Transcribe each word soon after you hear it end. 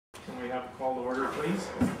Can we have a call to order, please?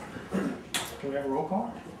 Can we have a roll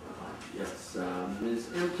call? Yes, Ms.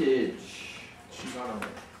 Emkage. She's on her way.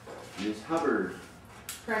 Ms. Hubbard.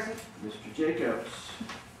 Present. Mr. Jacobs.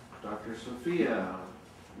 Dr. Sophia.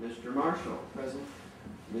 Mr. Marshall. Present.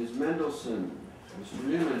 Ms. Mendelson. Mr.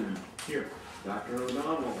 Newman. Here. Dr.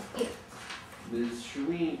 O'Donnell. Here. Ms.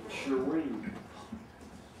 Sherwin.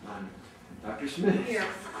 Dr. Smith. Here.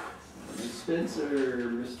 Ms. Spencer.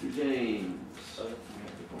 Mr. James.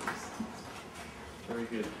 Very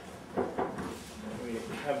good. We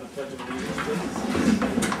have the pledge of allegiance, please.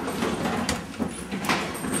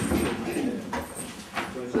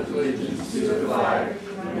 Pledge allegiance to the flag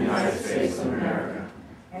of the United States of America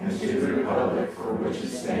and to the republic for which it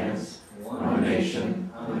stands, one nation,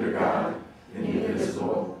 under God,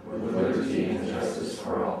 indivisible, with liberty and justice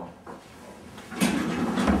for all.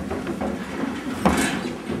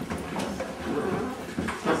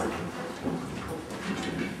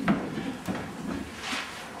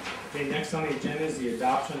 Okay, next on the agenda is the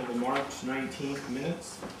adoption of the March 19th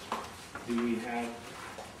minutes. Do we have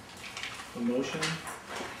a motion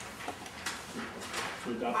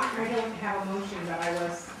to adopt I them? don't have a motion, but I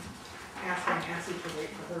was asking Cassie to wait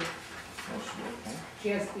for her. Okay. She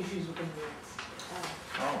has issues with the minutes.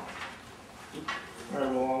 Oh. All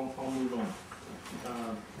right, well, I'll move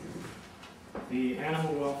on. The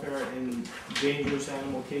animal welfare and dangerous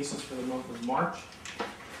animal cases for the month of March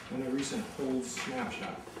and the recent hold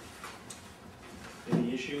snapshot.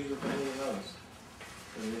 Any issues with any of those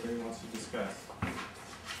that anybody wants to discuss?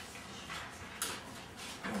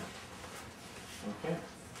 No. Okay.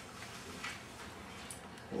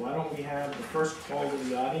 Well, why don't we have the first call to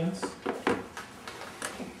the audience?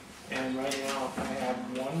 And right now I have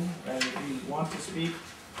one, and if you want to speak,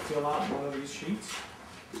 fill out one of these sheets.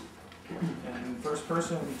 And the first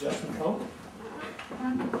person will be Justin Pope.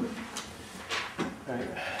 All right.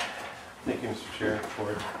 Thank you, Mr. Chair,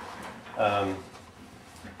 Ford.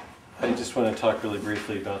 I just want to talk really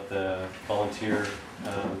briefly about the volunteer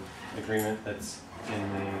agreement that's in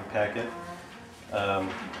the packet.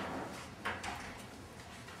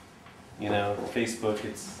 You know, Facebook,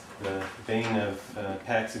 it's the bane of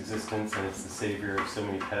PAC's existence, and it's the savior of so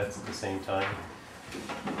many pets at the same time.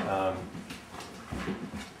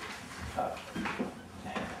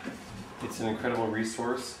 It's an incredible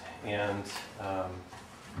resource, and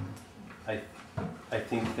I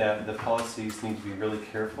think that the policies need to be really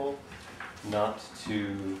careful not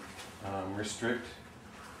to restrict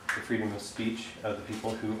the freedom of speech of the people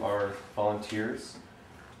who are volunteers,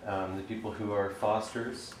 the people who are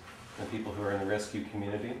fosters, and the people who are in the rescue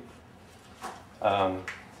community.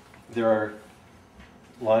 There are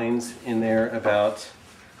lines in there about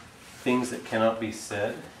things that cannot be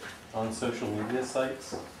said on social media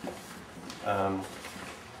sites.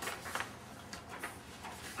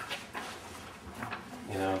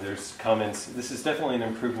 You know, there's comments. This is definitely an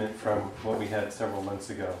improvement from what we had several months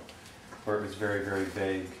ago, where it was very, very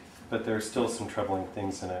vague, but there are still some troubling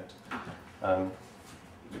things in it.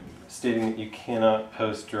 Stating that you cannot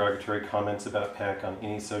post derogatory comments about PAC on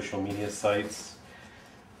any social media sites.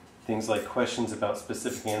 Things like questions about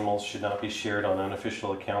specific animals should not be shared on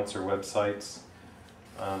unofficial accounts or websites.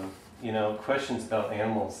 You know, questions about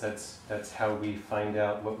animals, that's how we find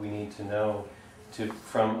out what we need to know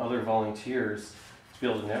from other volunteers to be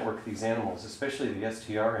able to network these animals, especially the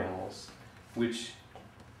STR animals, which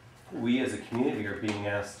we as a community are being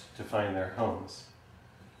asked to find their homes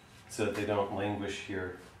so that they don't languish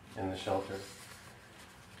here in the shelter.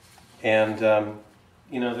 And,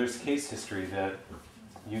 you know, there's case history that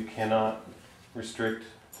you cannot restrict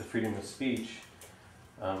the freedom of speech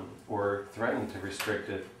or threaten to restrict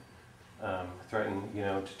it, threaten, you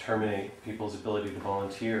know, to terminate people's ability to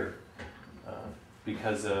volunteer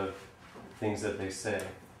because of things that they say.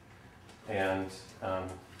 And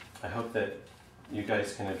I hope that you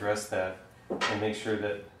guys can address that and make sure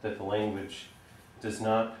that the language does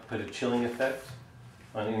not put a chilling effect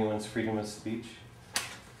on anyone's freedom of speech,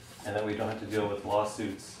 and that we don't have to deal with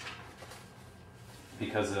lawsuits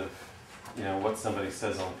because of, you know, what somebody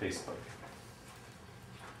says on Facebook.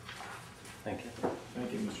 Thank you.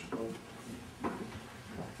 Thank you, Mr. Pope.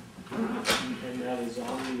 And that is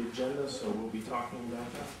on the agenda, so we'll be talking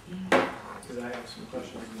about that, because I have some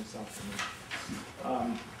questions myself.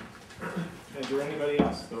 Is there anybody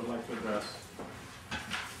else that would like to address?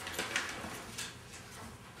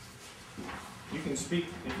 You can speak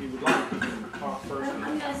if you would like. You can talk first. I'm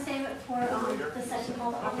going to save it for the second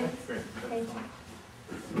call. Okay, great. Thank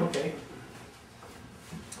you. Okay.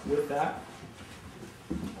 With that,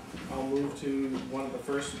 I'll move to one of the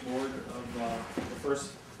first the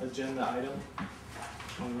first agenda item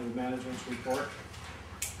on the management's report.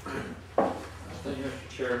 Thank you, Mr.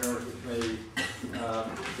 Chair, members of the committee.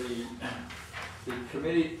 The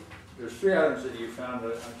committee, there's 3 items that you found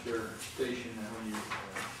at your station when you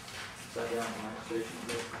sat down at my station,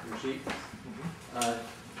 your seat.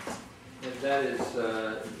 And that is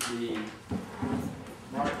the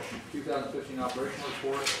March 2015 operational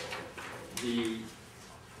report, the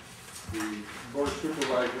Board of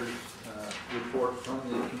Supervisors report from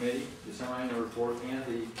the committee, the semi-annual report, and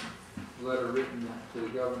the letter written to the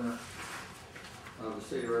governor of the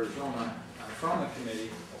state of Arizona from the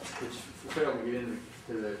committee, which failed to get into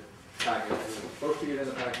the packet. It was supposed to get in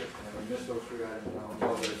the packet, and we missed those 3 items. I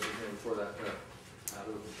apologize for that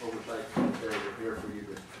oversight. They're here for you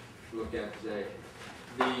to look at today.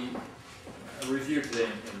 The review today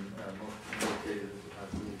in most cases, I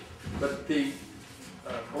believe. But the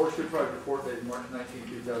Board of Supervisors report dated March 19,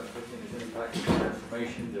 2015 is in the packet for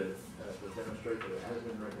information to demonstrate that it has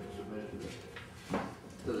been regularly submitted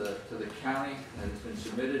to the county, and it's been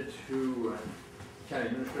submitted to county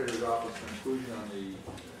administrator's office for inclusion on the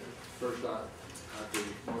first at the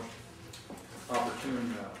most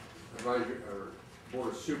opportune advisory or Board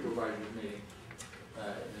of Supervisors meeting in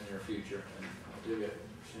the near future, and I'll give it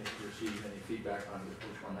receive any feedback on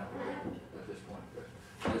which one that will be at this point.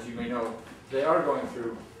 But as you may know, they are going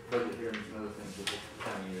through budget hearings and other things with the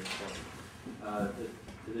county year, so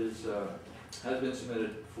it is has been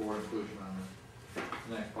submitted for inclusion on the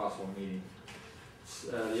next possible meeting.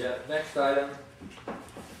 The next item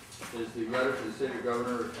is the letter to the state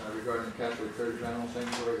governor regarding the Castle Creditors Animal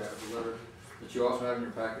Sanctuary. That was a letter that you also have in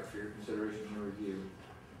your packet for your consideration and review,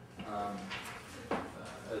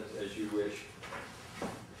 as you wish.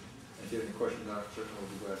 If you have any questions on it, certainly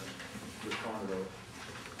we'll be glad to respond to those.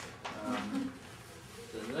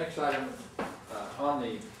 The next item on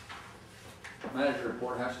the manager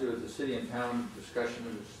report has to do with the city and town discussion.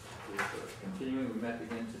 Is continuing. We met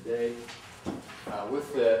again today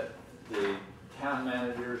with the town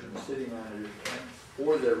managers and the city managers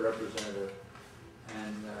or their representative,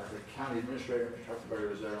 and the county administrator, Mr. Huckleberry,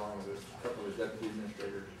 was there along with a couple of his deputy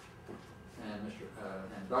administrators, and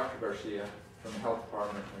Dr. Garcia from the health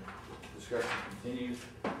department. The discussion continues.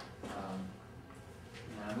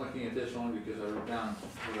 And I'm looking at this only because I wrote down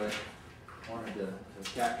what I wanted to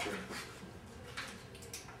capture.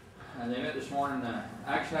 And they met this morning.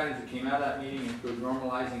 Action items that came out of that meeting include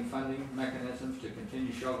normalizing funding mechanisms to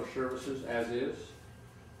continue shelter services as is.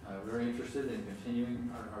 Very interested in continuing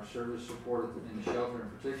our service support in the shelter in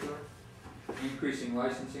particular. Increasing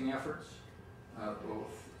licensing efforts,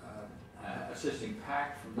 both assisting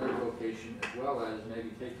PAC from their location as well as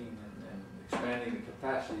maybe taking and expanding the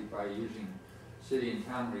capacity by using city and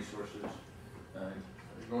town resources,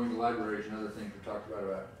 going to libraries and other things we talked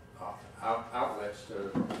about outlets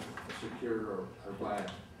to secure or buy an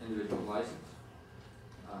individual license.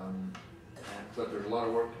 But there's a lot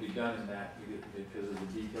of work to be done in that because of the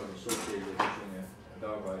details associated with issuing a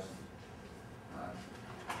dog license.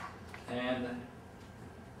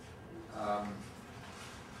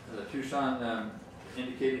 Tucson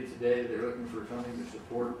indicated today that they're looking for funding to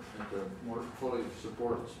support, to more fully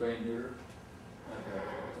support spay and neuter,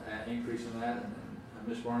 increase in that, and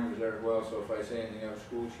Miss Barney was there as well, so if I say anything out of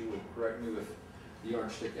school, she will correct me with the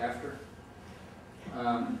yardstick after.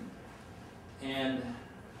 And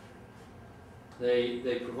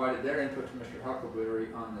they provided their input to Mr.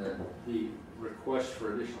 Huckleberry on the request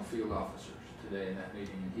for additional field officers today in that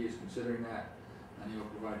meeting, and he is considering that, and he will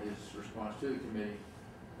provide his response to the committee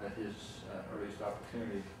at his earliest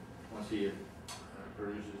opportunity once he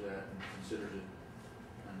produces that and considers it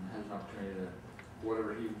and has an opportunity to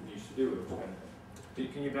whatever he needs to do with it.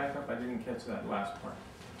 Can you back up? I didn't catch that last part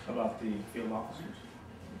about the field officers.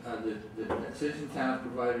 The cities and towns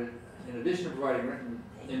provided, in addition to providing written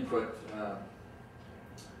input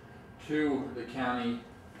to the county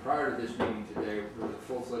prior to this meeting today, there was a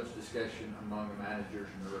full-fledged discussion among the managers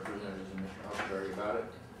and the representatives and Mr. Huckleberry about it.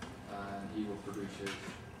 And he will produce his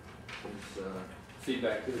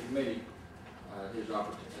feedback to the committee, his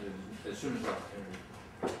opportunity, as soon as opportunity,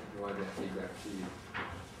 to provide that feedback to you.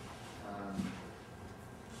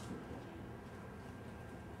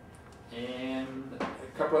 And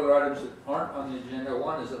a couple other items that aren't on the agenda.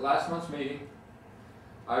 One is at last month's meeting,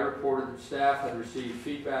 I reported that staff had received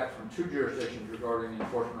feedback from 2 jurisdictions regarding the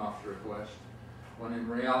enforcement officer request, when in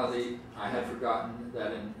reality I had forgotten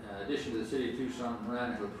that in addition to the city of Tucson and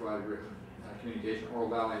Miranda, who provided written communication, Oro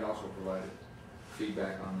Valley had also provided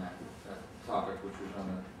feedback on that topic, which was on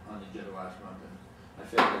the agenda last month. And I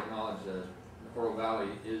failed to acknowledge that Oro Valley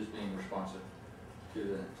is being responsive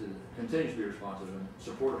continues to be responsive and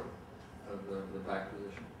supportive of the PAC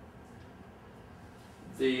position.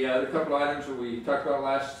 The couple items that we talked about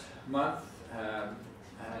last month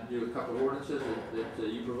do a couple of ordinances that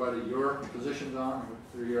you provided your positions on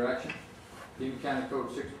through your action. Pima County Code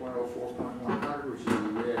 6.04.100, which is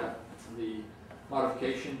the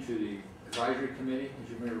modification to the advisory committee. As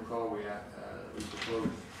you may recall, we proposed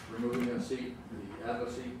removing a seat, the Adler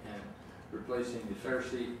seat, and replacing the fair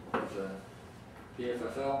seat with a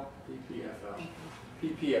PPFL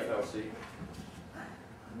seat.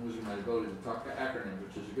 I'm losing my ability to talk acronyms,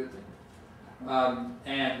 which is a good thing.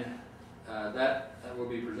 That will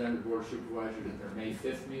be presented to the Board of Supervisors at their May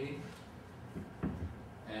 5th meeting.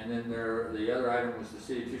 And then the other item was the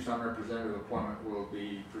City of Tucson representative appointment will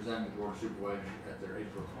be presented to the Board of Supervisors at their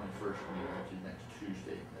April 21st meeting, which is next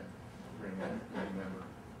Tuesday. And bring that new member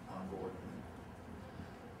on board.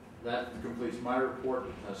 That completes my report.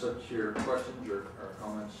 Subject to your questions or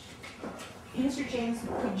comments. Mr. James,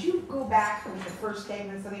 could you go back with the first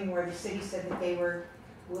statement, something where the city said that they were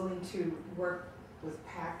willing to work with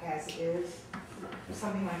PAC as is?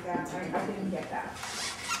 Something like that. I didn't get that.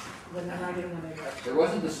 But then I didn't want to. It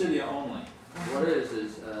wasn't the city only. What it is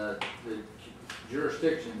the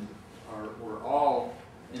jurisdictions were all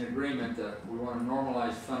in agreement that we want to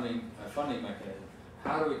normalize funding mechanism.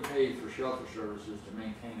 How do we pay for shelter services to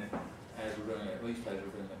maintain it as we're doing it, at least as we're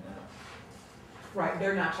doing it now? Right,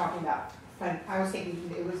 they're not talking about fund. I was thinking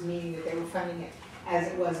it was meaning that they were funding it as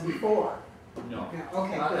it was before. No. No,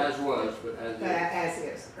 okay, Not good. as was, but as But is. as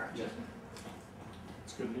is, correct. Yes,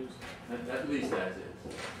 It's good news. at least as is.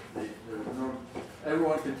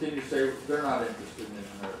 Everyone continues to say they're not interested in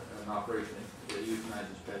an operation that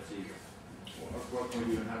euthanizes pets either. What can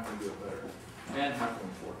we do and how can we do it better? And how can we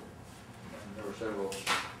afford it? And there were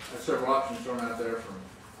several options thrown out there from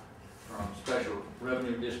special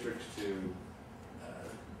revenue districts to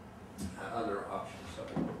other options. So,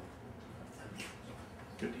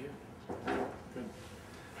 Good to hear.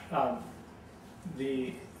 Good.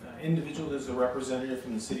 The individual that is a representative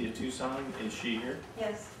from the City of Tucson, is she here?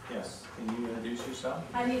 Yes, Yes. Can you introduce yourself?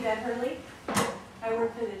 I'm Yvette Hurley. I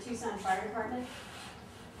work for the Tucson Fire Department.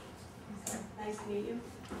 So, nice to meet you.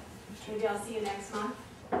 Maybe I'll see you next month.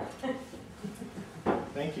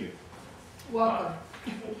 Thank you. Welcome.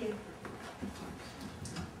 Thank you.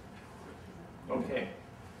 Okay.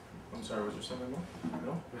 I'm sorry, was there something more?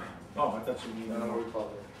 No? Oh, I thought you needed no, more. we call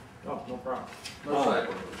it. Oh, no problem. No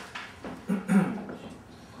cycle.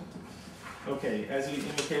 Okay, as you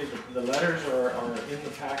indicated, the letters are in the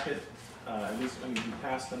packet, at least when you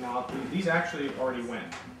pass them out. These actually already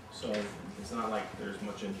went, so it's not like there's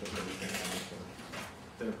much input that we can have, so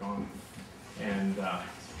they're gone. And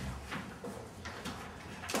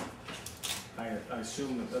I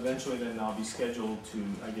assume that eventually then I'll be scheduled to,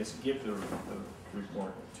 I guess, give the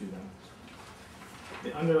report to them.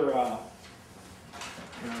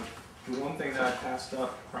 The one thing that I passed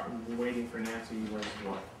up, waiting for Nancy, was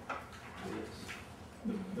what?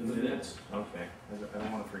 The minutes? Okay, I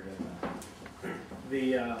don't want to forget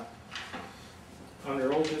that.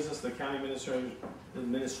 Under old business, the county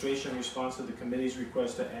administration response to the committee's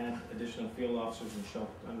request to add additional field officers and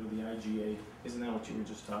shelter under the IGA. Isn't that what you were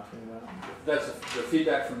just talking about? That's the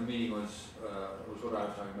feedback from the meeting was what I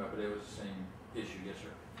was talking about, but it was the same issue, yes, sir.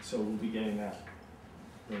 So we'll be getting that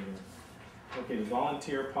later. Okay, the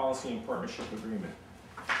volunteer policy and partnership agreement.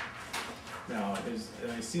 Now,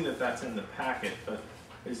 I see that that's in the packet, but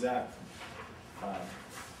is that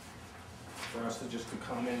for us to just to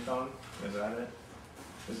comment on? Is that it?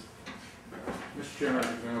 Mr. Chairman,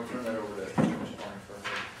 I'll turn that over to Ms. Barney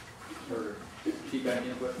for feedback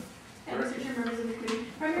input. And Mr. Chair, members of the committee,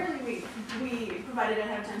 primarily we provided it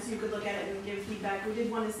ahead of time so you could look at it and give feedback. We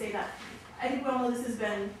did want to say that I think we all know this has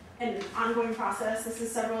been an ongoing process. This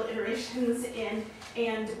is several iterations in,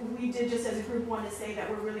 and we did just as a group want to say that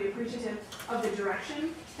we're really appreciative of the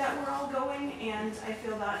direction that we're all going, and I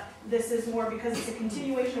feel that this is more because it's a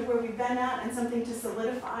continuation of where we've been at and something to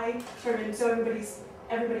solidify, so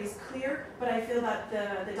everybody's clear, but I feel that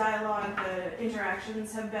the dialogue, the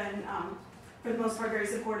interactions have been, for the most part, very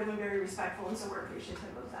supportive and very respectful, and so we're appreciative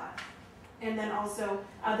of that. And then also,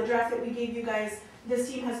 the draft that we gave you guys,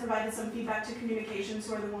 this team has provided some feedback to communications,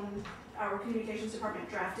 who are the one, our communications department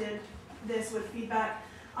drafted this with feedback.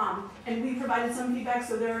 And we provided some feedback,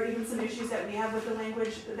 so there are even some issues that we have with the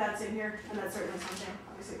language that's in here, and that's certainly something,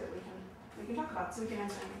 obviously, that we can talk about, so we can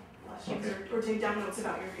answer any questions or take down notes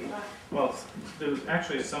about your feedback. Well, there was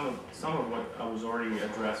actually some of what I was already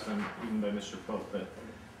addressed, even by Mr. Pope, but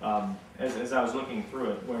as I was looking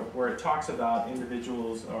through it, where it talks about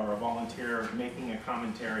individuals or a volunteer making a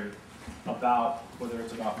commentary about whether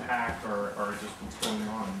it's about PAC or just what's going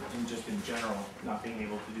on, and just in general, not being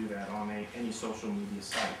able to do that on any social media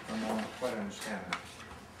site. I don't quite understand that.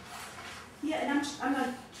 Yeah, and I'm not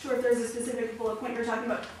sure if there's a specific bullet point you're talking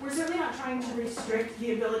about. We're certainly not trying to restrict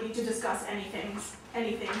the ability to discuss anything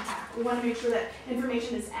PAC. We want to make sure that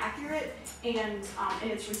information is accurate and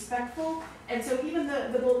it's respectful. And so even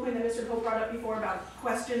the bullet point that Mr. Pope brought up before about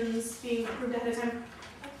questions being approved ahead of time,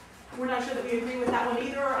 we're not sure that we agree with that one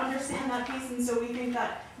either or understand that piece, and so we think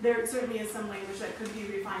that there certainly is some language that could be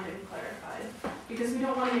refined and clarified, because we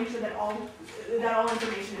don't want to make sure that all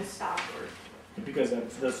information is stopped or. Because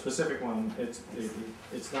the specific one,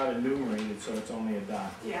 it's not enumerated, so it's only a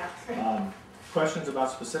dot. Yeah. Questions about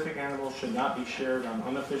specific animals should not be shared on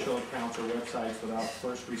unofficial accounts or websites without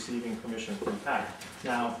first receiving permission from PAC.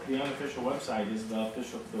 Now, the unofficial website is the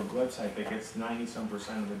website that gets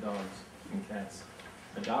 90-some% of the dogs and cats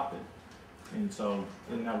adopted. And so,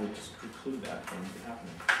 then that would just preclude that from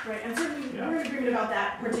happening. Right, and certainly Yeah. we're in agreement about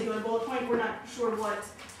that particular bullet point. We're not sure what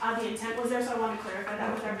the intent was there, so I want to clarify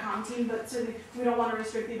that with our comm team, but certainly we don't want to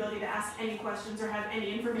restrict the ability to ask any questions or have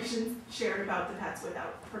any information shared about the pets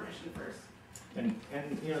without permission first. And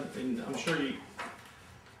you know, and I'm sure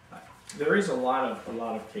there is a lot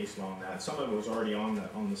of case law on that. Some of it was already on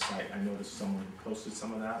the site. I noticed someone posted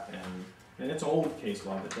some of that, and it's old case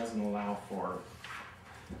law that doesn't allow for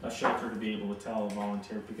a shelter to be able to tell a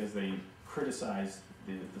volunteer because they criticize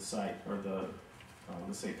the site or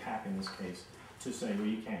let's say PAC in this case, to say, well,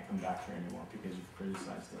 you can't come back here anymore because you've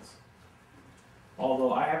criticized us.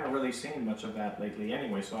 Although I haven't really seen much of that lately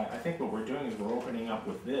anyway, so I think what we're doing is we're opening up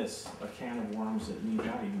with this a can of worms that need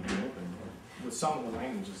not even be opened with some of the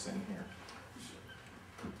languages in here.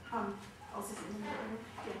 I'll say something about it.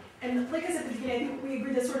 Yeah. And like I said at the beginning, I think we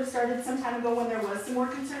agreed this sort of started some time ago when there was some more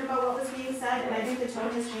concern about what was being said, and I think the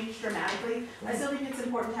tone has changed dramatically. I still think it's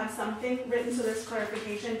important to have something written so there's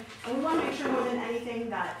clarification, and we want to make sure more than anything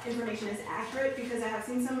that information is accurate, because I have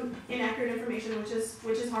seen some inaccurate information which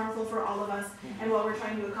is harmful for all of us and what we're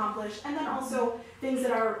trying to accomplish, and then also things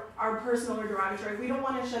that are personal or derogatory. We don't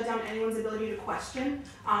want to shut down anyone's ability to question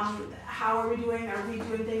how are we doing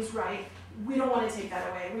things right. We don't want to take that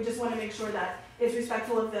away. We just want to make sure that it's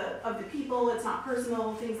respectful of the people, it's not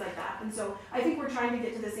personal, things like that. And so I think we're trying to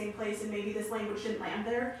get to the same place, and maybe this language shouldn't land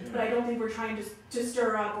there, but I don't think we're trying to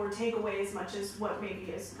stir up or take away as much as what maybe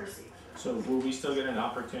is perceived. So will we still get an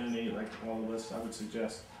opportunity, like all of us, I would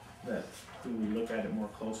suggest that we look at it more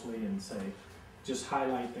closely and say, just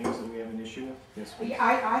highlight things that we have an issue with? Yes, please.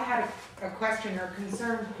 I had a question or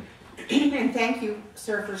concern, and thank you,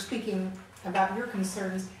 sir, for speaking about your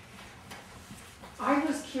concerns. I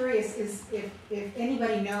was curious if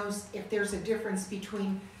anybody knows if there's a difference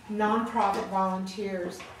between nonprofit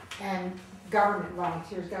volunteers and government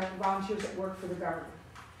volunteers that work for the government.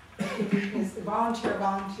 Is the volunteer a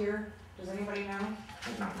volunteer? Does anybody know?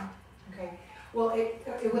 I don't know. Okay. Well,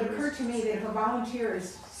 it would occur to me that if a volunteer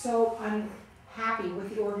is so unhappy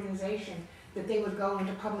with the organization that they would go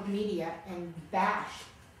into public media and bash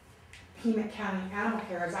Pima County Animal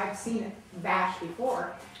Care, as I've seen it bashed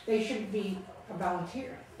before, they shouldn't be a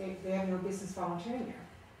volunteer. They have no business volunteering there.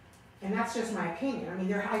 And that's just my opinion. I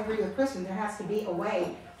mean, I agree with Kristen, there has to be a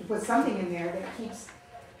way to put something in there that keeps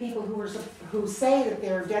people who say that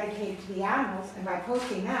they're dedicated to the animals, and by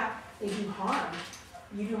posting that, they do harm.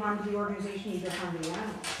 You do harm to the organization, you do harm to the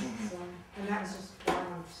animals. So, and that was just what I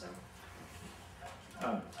wanted to say.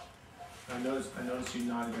 I noticed you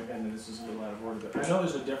nodded your head, and this is a little out of order, but I know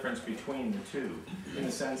there's a difference between the two, in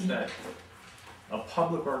the sense that a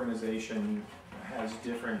public organization has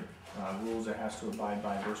different rules it has to abide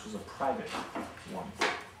by versus a private one,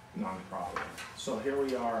 nonprofit. So here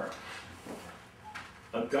we are,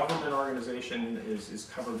 a government organization is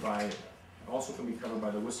covered by, also can be covered by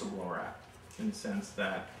the Whistleblower Act, in the sense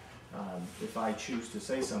that if I choose to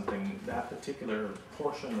say something, that particular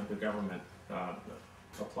portion of the government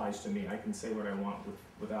applies to me. I can say what I want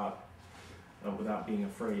without being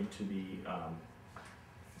afraid to be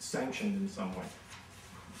sanctioned in some way.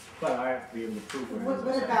 But I have to be able to prove what it is.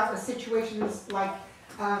 What about a situation like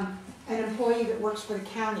an employee that works for the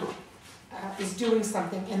county is doing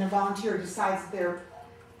something, and a volunteer decides they're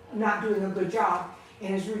not doing a good job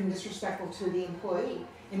and is rude and disrespectful to the employee?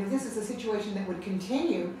 And if this is a situation that would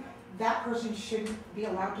continue, that person shouldn't be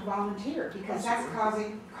allowed to volunteer, because that's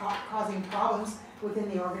causing problems within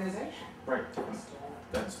the organization. Right.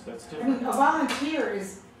 That's I different. mean, a volunteer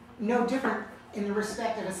is no different in the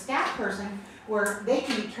respect of a staff person, where they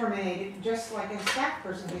can be terminated just like a staff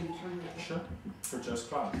person can be terminated. Sure, for just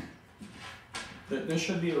cause. There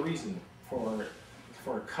should be a reason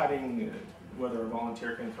for cutting whether a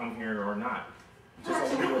volunteer can come here or not.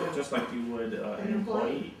 Just like you would an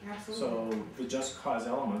employee. Absolutely. So the just cause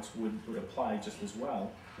elements would apply just as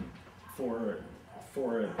well for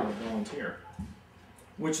a volunteer.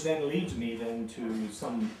 which then leads me then to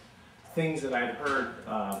some things that I'd heard,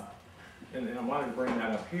 and I wanted to bring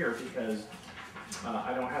that up here because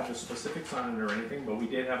I don't have the specifics on it or anything, but we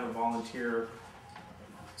did have a volunteer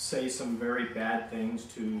say some very bad things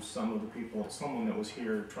to some of the people, someone that was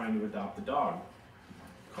here trying to adopt a dog,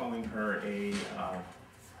 calling her a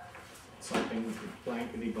something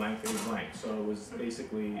blankety blankety blank. So it was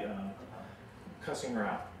basically cussing her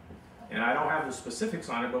out. And I don't have the specifics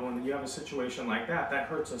on it, but when you have a situation like that, that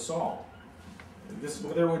hurts us all. This,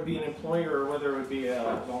 whether it would be an employer or whether it would be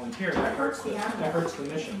a volunteer, that hurts the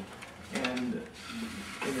mission. And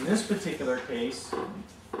in this particular case,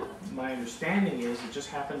 my understanding is it just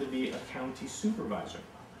happened to be a county supervisor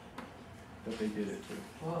that they did it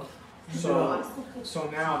to. Whoa. So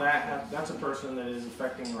now that's a person that is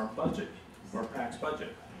affecting our budget, our PAC's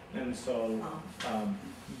budget. And so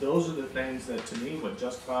those are the things that, to me, what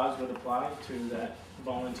just cause would apply to that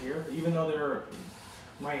volunteer, even though they're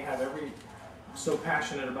might have so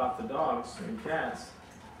passionate about the dogs and cats,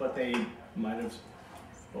 but they might have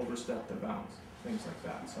overstepped their bounds, things like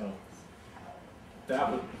that. So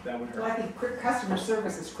that would hurt. Well, I think customer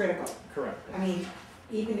service is critical. Correct. I mean,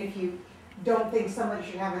 even if you don't think somebody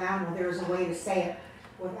should have an animal, there is a way to say it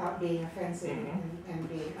without being offensive and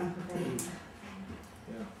being unprofessional.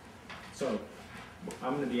 Yeah. So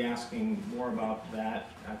I'm going to be asking more about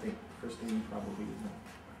that. I think Christine probably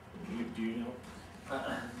know. Do you know?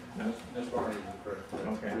 No? That's part of the correct.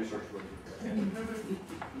 Okay. Research would be correct.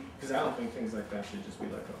 Because I don't think things like that should just be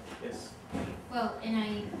let go. Yes. Well,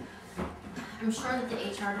 and I'm sure that the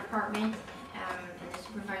HR department and the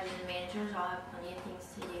supervisors and managers all have plenty of things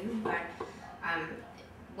to do, but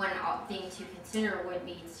one thing to consider would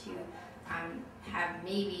be to have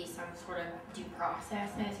maybe some sort of due process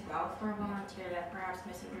as well for a volunteer that perhaps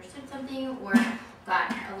misunderstood something or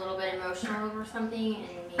got a little bit emotional over something, and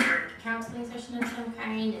maybe a counseling session of some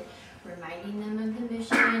kind, and reminding them of the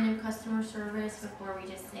mission of customer service before we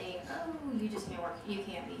just say, oh, you just can't work, you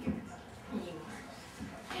can't be here anymore.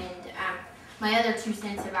 And my other 2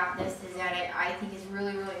 cents about this is that I think it's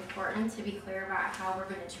really, really important to be clear about how we're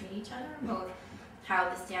going to treat each other, both how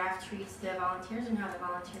the staff treats the volunteers and how the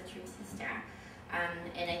volunteer treats the staff.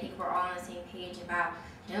 And I think we're all on the same page about,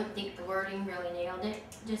 I don't think the wording really nailed it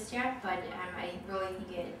just yet, but I really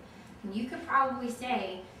think you could probably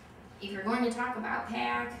say, if you're going to talk about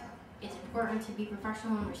PAC, it's important to be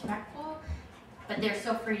professional and respectful, but they're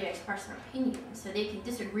still free to express their opinion. So they can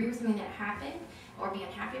disagree with something that happened or be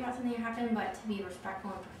unhappy about something that happened, but to be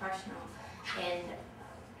respectful and professional. And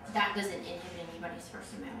that doesn't inhibit anybody's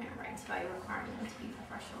First Amendment rights by requiring them to be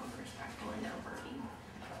professional and respectful in their wording.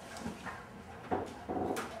 Any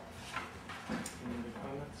other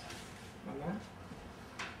comments on that?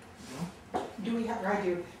 No? Do we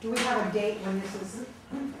have a date when this is,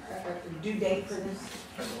 a due date for this?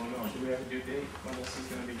 I don't know. Do we have a due date when this is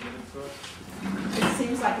going to be given to us? It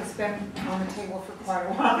seems like it's been on the table for quite a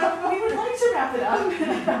while. We would like to wrap it up,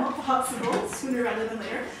 if at all possible, sooner rather than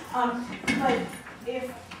later. But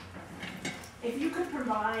if you could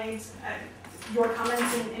provide your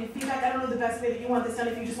comments and feedback, I don't know the best way that you want this done,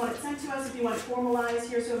 if you just want it sent to us, if you want it formalized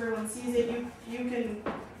here so everyone sees it, you can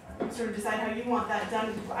sort of decide how you want that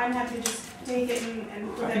done. I'm happy to just take it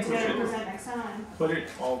and put that together and present next time. Put it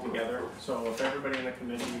all together. So if everybody in the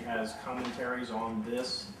committee has commentaries on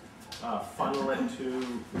this, funnel it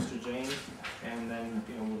to Mr. James, and then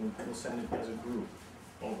we'll send it as a group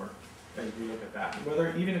over as we look at that.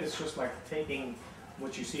 Whether even if it's just like taking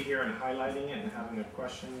what you see here and highlighting it and having a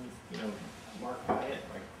question, marked by it,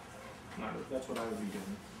 that's what I would be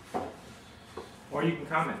doing. Or you can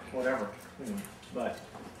comment, whatever. But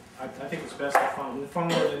I think it's best to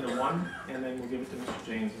funnel it into one, and then we'll give it to Mr.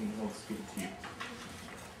 James, and he'll just give it to you.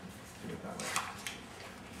 Do it that way.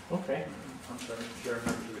 Okay. I'm sorry, Chair,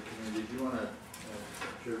 members of the committee, do you want to,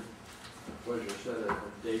 your pleasure, set a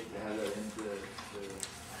date to have that into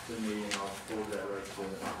the meeting? I'll forward that right to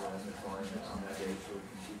Ms. Warren on that date so we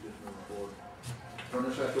can keep this moving forward. Don't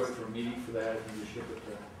necessarily have to wait for a meeting for that, and just ship it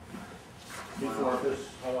to Before this,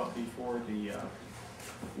 how about before the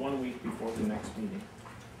 1 week before the next meeting?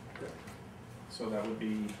 Okay. So that would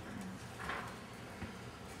be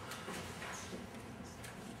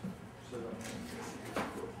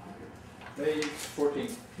May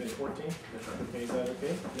 14th. May 14th? That's right. Okay, is that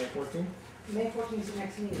okay? May 14th? May 14th is the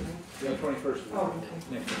next meeting, right? May 21st. Oh, okay.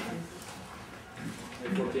 Next week. May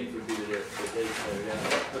 14th would be the date.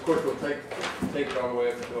 Yeah. Of course, we'll take it all the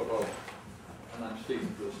way up until, and I'm speaking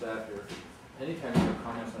for the staff here. Anytime you have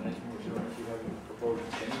comments on anything we're doing, if you have any proposed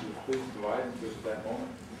changes, please provide them to us at that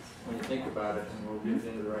moment when you think about it, and we'll get it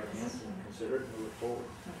into the right hands and consider it and move it forward.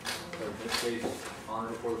 So in this case, on or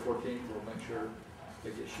before the 14th, we'll make sure they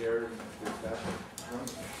get shared and the staff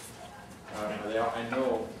runs them. I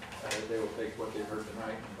know they will take what they've heard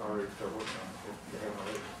tonight and already start working on it if they haven't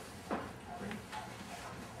already.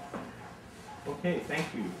 Okay, thank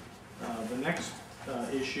you. The next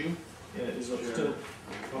issue is still,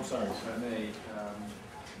 I'm sorry. If I may,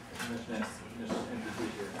 Ms. Andrews,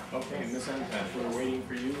 please here. Okay, Ms. Entesh, we're waiting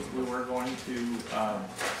for you. We were going to,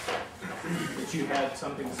 but you had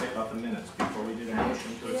something to say about the minutes before we did a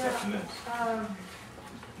motion to accept the minutes.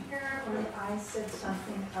 Apparently I said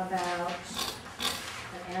something about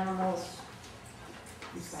an animal's,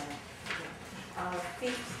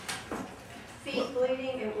 feet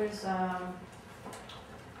bleeding. It was,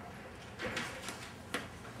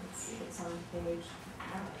 let's see, it's on page,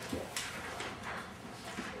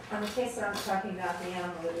 on the case that I was talking about, the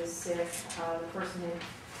animal that was sick, the person had,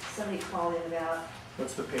 somebody called in about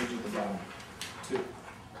What's the page at the bottom?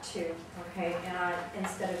 2, okay, and I,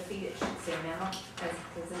 instead of feet, it should say mouth,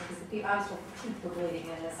 because the, I was told teeth were bleeding,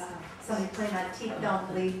 and it's, somebody claimed that teeth don't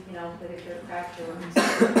bleed, you know, but if they're cracked or,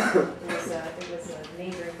 it was a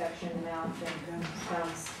major infection in the mouth and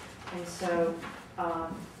gums, and so,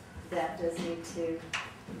 that does need to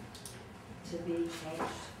be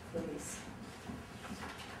changed, please.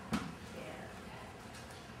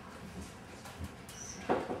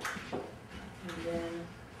 And then,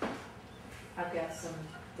 I've got some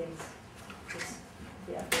things, just,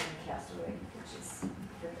 yeah, being cast away, which is,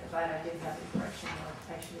 but I did have the correction,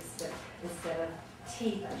 or I should have said, instead of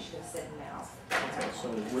teeth, I should have said mouth. Okay, so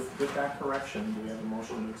with that correction, do we have a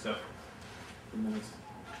motion to accept the minutes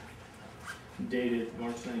dated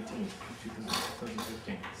March 19th,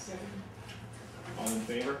 2015? All in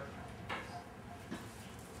favor?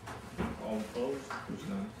 All opposed? There's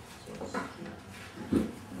none. So it's,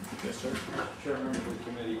 yes, sir. Chairman of the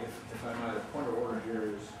committee, if I might, a point of order here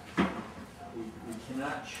is we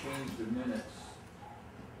cannot change the minutes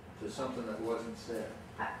to something that wasn't said.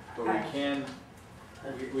 But we can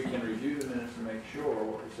review the minutes and make sure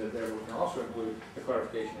what we said there. We can also include the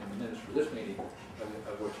clarification in the minutes for this meeting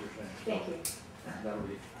of what you're saying. Thank you. That'll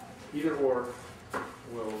be either or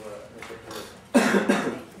will make it clear.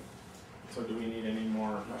 So do we need any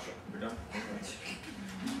more? We're done? Okay.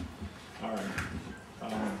 All right.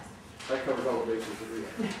 That covers all the bases that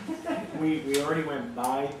we have. We already went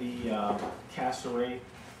by the castaway.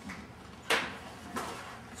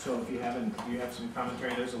 So if you haven't, do you have some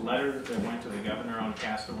commentary? There's a letter that went to the governor on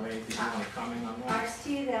castaway. Did you want to comment on that? I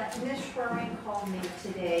see that Ms. Schwerin called me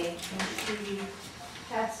today, and she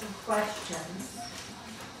had some questions.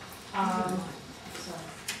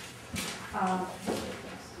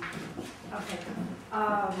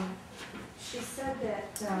 She said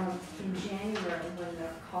that in January, when the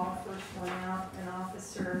call first went out, an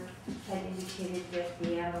officer had indicated that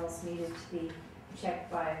the animals needed to be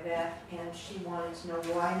checked by a vet, and she wanted to know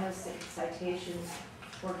why no citations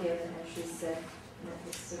were given, and she said, and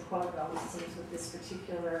this is a quote, it always seems with this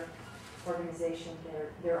particular organization,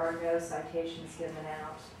 there are no citations given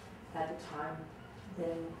out at the time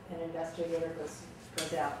then an investigator goes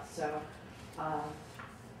out. So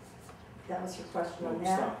that was your question on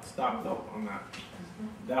that. Stop though on that.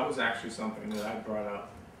 That was actually something that I brought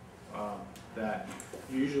up, that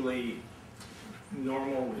usually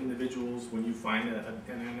normal individuals, when you find an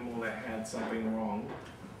animal that had something wrong,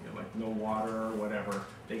 you know, like no water or whatever,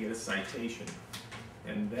 they get a citation,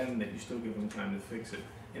 and then that you still give them time to fix it.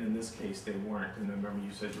 And in this case, they weren't. And I remember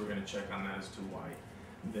you said you were going to check on that as to why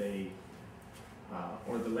they,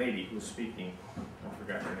 or the lady who was speaking, I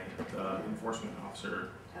forgot her name, the enforcement officer,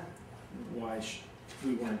 why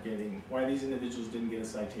we weren't getting, why these individuals didn't get a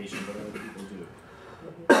citation, but other people do.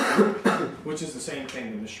 Which is the same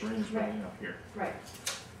thing that Ms. Schwerin's bringing up here. Right.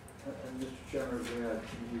 And Mr. Chairman,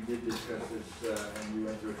 we did discuss this, and we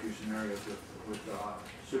went through a few scenarios with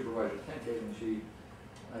Supervisor Tenkate, and she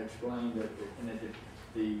explained that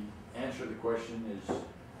the answer to the question is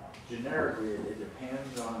generically, it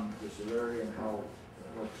depends on the severity and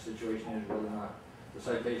what the situation is, whether or not the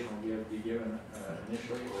citation will be given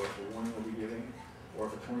initially, or if a warning will be given, or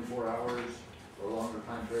if a 24 hours or longer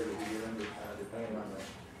time period will be given, depending on the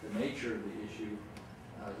nature of the issue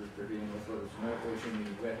that they're dealing with, whether it's medical issue,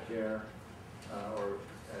 needing vet care, or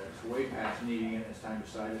it's way past needing it, it's time to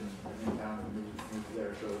cite it and impound and move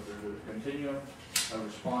there. So there's a continuum of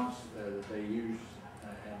response that they use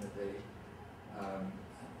and that they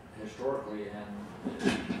historically and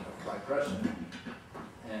by precedent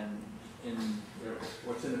and in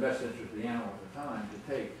what's in the best interest of the animal at the time to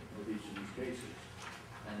take with each of these cases.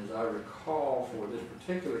 And as I recall, for this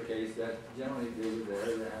particular case, that generally they were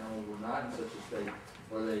there, the animals were not in such a state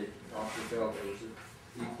where the officer felt it was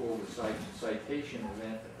equal to citation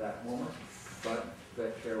event at that moment, but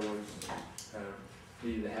vet care was,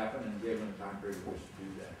 needed to happen and gave them time period to do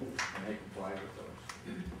that, and they complied with those.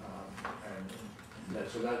 And that,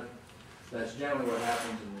 so that's generally what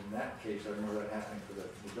happens, and in that case, I remember that happening for the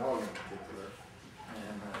dog in particular.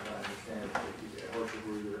 And I understand that the horses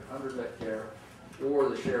were either under vet care, or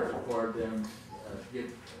the sheriff required them get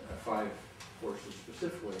 5 horses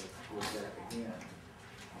specifically with that again,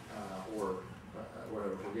 or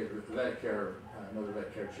whatever, forget the vet care, another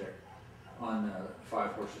vet care check on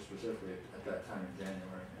 5 horses specifically at that time in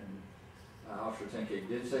January. And Officer Tenke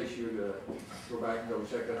did say she would go back and double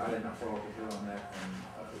check it. I did not follow up with her on that, and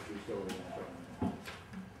she was still waiting on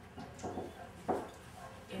that.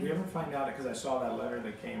 Did we ever find out, because I saw that letter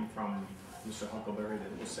that came from Mr. Huckleberry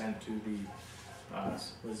that was sent to the,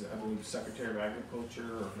 was it, I believe, Secretary of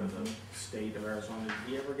Agriculture or for the state of Arizona, did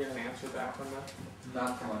he ever get an answer back from that?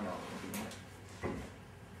 Not to my knowledge.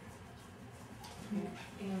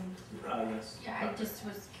 And Yes. Yeah, I just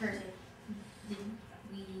was curious, did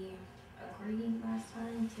we agree last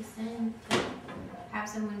time to have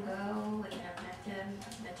someone go, like an objective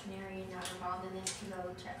veterinarian not involved in this, to go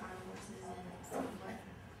check on horses and see what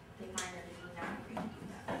they find or did we not agree to do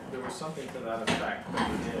that? There was something to that effect that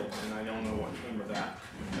we did, and I don't know what came of that.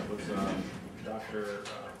 That was Dr.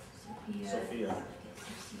 Sophia. Or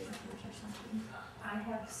something. I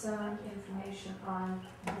have some information on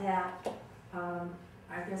that.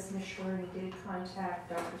 I guess Ms. Schwerin did contact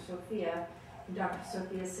Dr. Sophia, and Dr.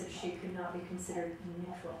 Sophia said she could not be considered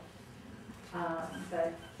neutral.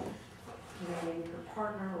 But maybe her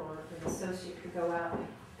partner or an associate could go out.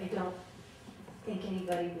 I don't think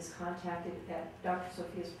anybody was contacted at Dr.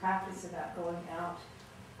 Sophia's practice about going out.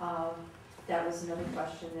 That was another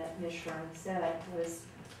question that Ms. Schwerin said was,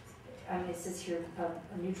 I mean, it says here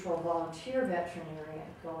a neutral volunteer veterinarian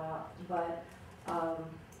go out, but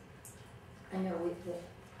I know that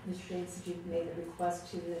Mr. James said you made a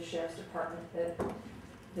request to the Sheriff's Department that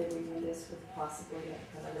they review this with possibly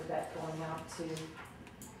another vet going out to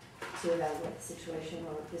evaluate the situation,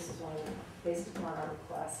 or if this is one of the, based upon our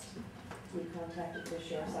request, we contacted the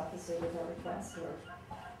Sheriff's Office with our request, or,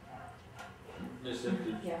 Ms.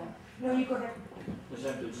 Empty, yeah. no, you go ahead. Ms.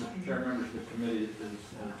 Empty, Mr. Chair, members of the committee,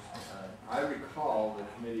 I recall the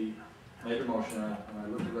committee made a motion, and I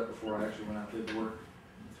looked at that before I actually went out and did the work,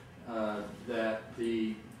 that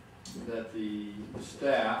the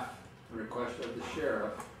staff requested the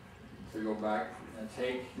sheriff to go back and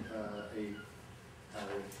take a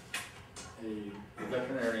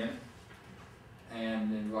veterinarian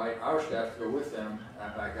and invite our staff to go with them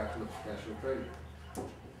back out to the Castle Trade.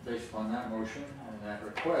 Based upon that motion and that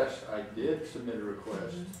request, I did submit a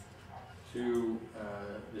request to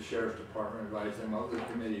the Sheriff's Department, advise them of the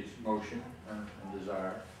committee's motion and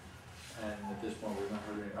desire. And at this point, we've not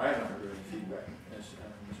heard any, I have not heard any feedback, as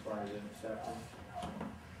Ms. Barney did, staff did.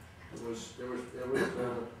 It was,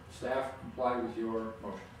 staff complied with your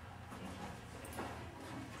motion.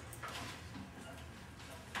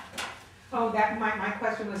 Oh, that, my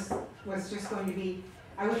question was just going to be,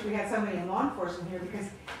 I wish we had somebody in law enforcement here, because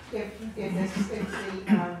if the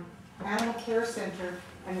Animal Care Center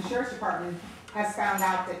and the Sheriff's Department has found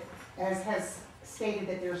out that, as has stated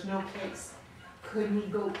that there's no case, can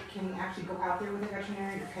we actually go out there with a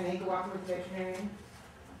veterinarian, or can they go out there with a veterinarian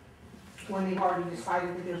when they've already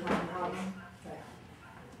decided that there's not a problem?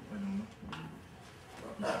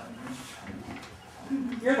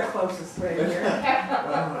 You're the closest right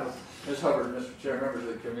here. Ms. Hubbard, Mr. Chair, members of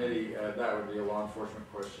the committee, that would be a law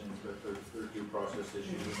enforcement question, but there's due process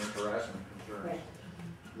issues and harassment concerns Right.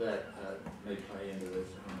 that may play into this.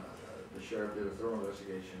 The sheriff did a thorough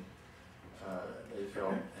investigation, they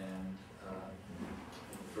felt, and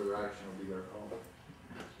further action will be their call.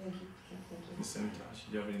 Thank you. Thank you. Ms. Simitosh,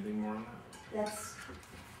 do you have anything more on that?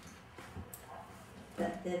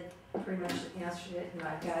 That pretty much answered it, and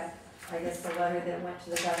I've got, I guess, the letter that went to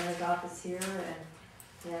the governor's office here,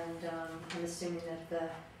 and I'm assuming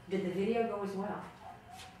that did the video go as well?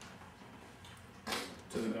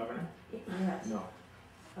 To the governor? Yes. No,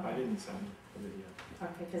 I Okay. didn't send the video.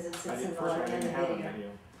 Okay, because it I sits in didn't, the first of all, I letter and the didn't have a video. video.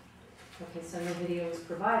 Okay, so no video was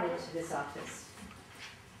provided to this office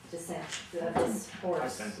to send, this horse? I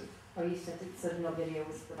sent it. Oh, you sent it, so no video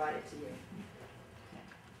was provided to you?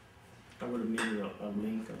 I would have needed a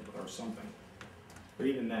link or something. But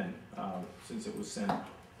even then, since it was sent,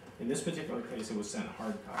 in this particular case, it was sent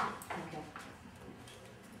hard copy, Okay.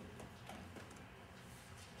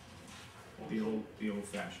 the old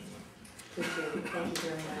fashioned one. Appreciate it, thank you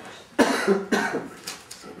very much.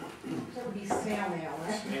 That would be snail mail,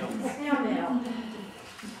 right? Snail. Snail mail.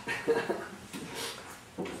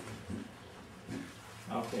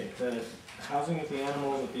 Okay, the housing of the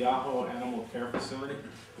animals at the Ajo Animal Care Facility.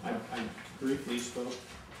 I briefly spoke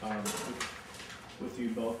with you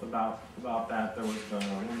both about that. There was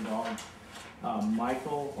one dog,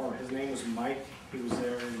 Michael, or his name was Mike. He was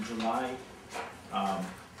there in July.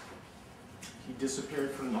 He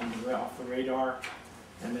disappeared from off the radar,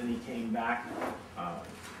 and then he came back.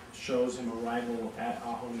 Shows him arrival at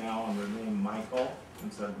Ajo now under the name Michael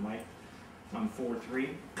instead of Mike on 4-3,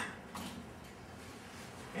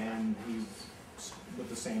 and he's with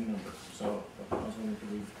the same number. So I was wondering,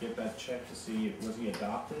 could we get that checked to see, was he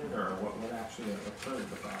adopted or what actually occurred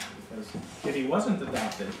with that? Because if he wasn't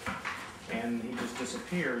adopted and he just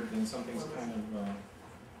disappeared, then something's kind of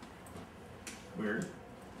weird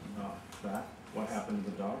about that. What happened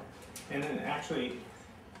to the dog? And then actually,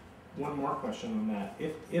 one more question on that.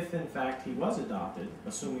 If in fact he was adopted,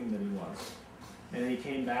 assuming that he was, and he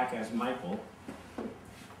came back as Michael,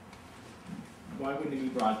 why wouldn't he be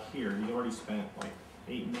brought here? He already spent like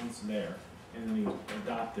 8 months there, and then he was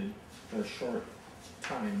adopted for a short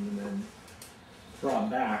time and then brought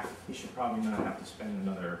back. He should probably not have to spend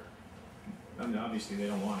another, I mean, obviously they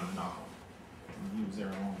don't want him in Ajo. He was there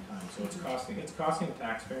a long time, so it's costing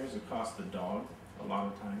taxpayers, it costs the dog a lot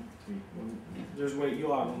of time. There's way,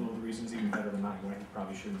 you all know the reasons even better than I, why he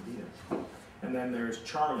probably shouldn't be there. And then there's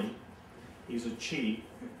Charlie. He's a chief,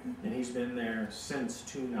 and he's been there since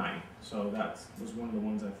 2/9. So that was one of the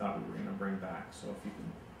ones I thought we were going to bring back. So if you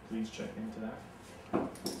can please check into that,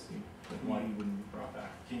 see why he wouldn't be brought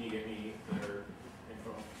back. Can you get me their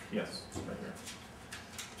info? Yes, it's right here.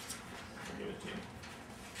 I'll give it to you.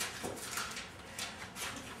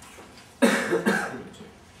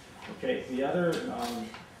 Okay, the other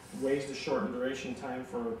ways to shorten duration time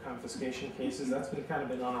for confiscation cases, that's been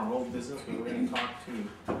on our old business, but we're going to talk to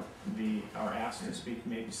our asked to speak,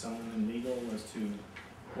 maybe someone in legal, as to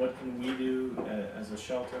what can we do as a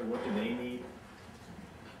shelter, what do they need,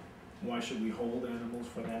 why should we hold animals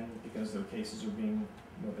for them, because their cases are being,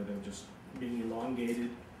 whether they're just being elongated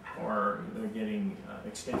or they're getting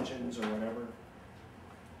extensions or whatever.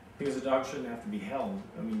 Because a dog shouldn't have to be held.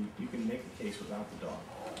 I mean, you can make a case without the dog,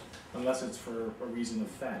 unless it's for a reason of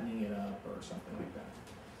fattening it up or something like that.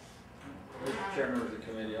 Mr. Chairman of the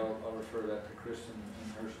committee, I'll refer that to Kristen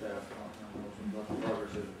and her staff on what the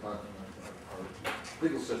progress is of talking about our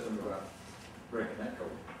legal system about breaking that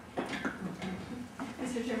code.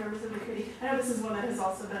 Mr. Chair, members of the committee, I know this is one that has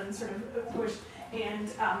also been sort of pushed, and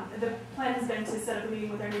the plan has been to set up a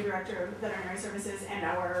meeting with our new director of veterinary services and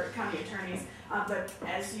our county attorneys, but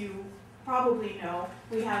as you probably know,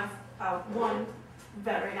 we have one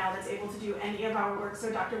vet right now that's able to do any of our work. So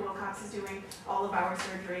Dr. Wilcox is doing all of our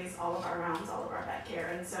surgeries, all of our rounds, all of our vet care.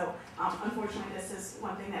 And so unfortunately this is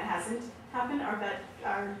one thing that hasn't happened.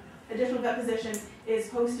 Our additional vet position is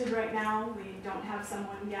posted right now. We don't have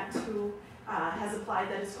someone yet who has applied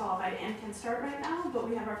that is qualified and can start right now, but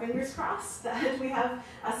we have our fingers crossed that we have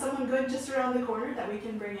someone good just around the corner that we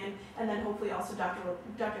can bring in, and then hopefully also Dr.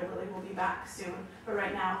 Lilly will be back soon. But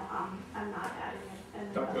right now, I'm not adding it.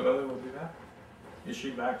 And, Dr. Lilly will be back? Is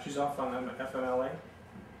she back? She's off on FMLA?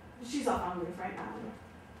 She's off on leave right now.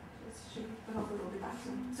 But hopefully we'll be back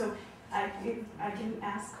soon. So I can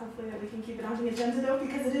ask hopefully that we can keep it on the agenda though,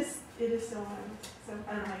 because it is still on. So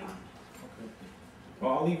I don't know how you want.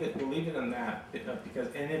 Well, we'll leave it on that, because,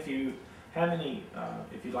 and if you have any,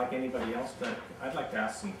 if you'd like anybody else, I'd like to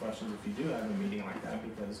ask some questions if you do have a meeting like that,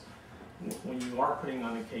 because when you are putting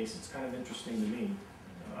on a case, it's kind of interesting to me.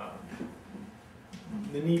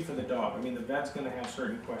 The need for the dog. I mean, the vet's going to have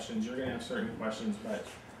certain questions, you're going to have certain questions, but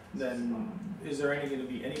then is there going to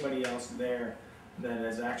be anybody else there that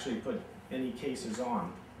has actually put any cases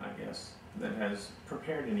on, I guess, that has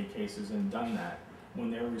prepared any cases and done that when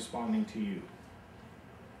they're responding to you?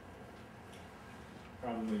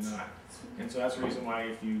 Probably not. And so that's the reason why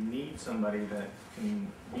if you need somebody that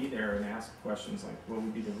can be there and ask questions like, what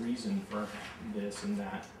would be the reason for this and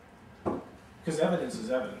that? Because evidence is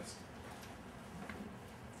evidence.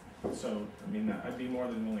 So, I mean, I'd be more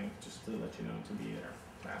than willing just to let you know to be there,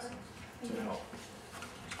 to ask, to help.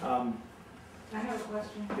 I have a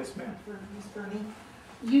question. Yes, ma'am. For Ms. Bernie.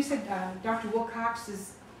 You said Dr. Wilcox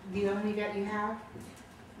is the only vet you have?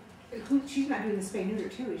 She's not doing the spay neuter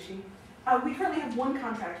too, is she? We currently have one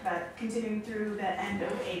contract vet continuing through the end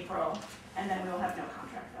of April, and then we will have no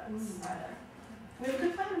contract vets. We have a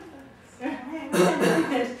good plan.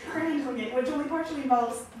 We're handling it, which only partially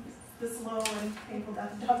involves the slow and painful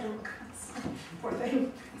death of Dr. Wilcox. Poor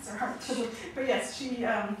thing, it's her heart. But yes, she,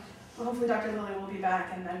 well, hopefully Dr. Lilly will be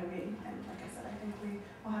back, and then and like I said, I think we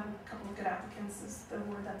will have a couple of good applicants is the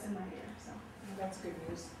word that's in my ear, so. That's good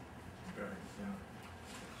news. Very,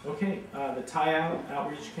 yeah. Okay, the tie-out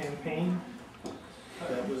outreach campaign.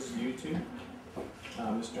 That was YouTube.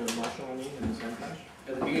 Mr. Marshall, I mean, and Ms. Ancash.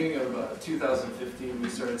 At the beginning of 2015, we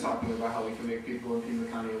started talking about how we can make people in Pima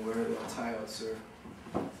County aware that tie-outs are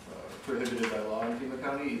prohibited by law in Pima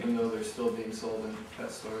County, even though they're still being sold in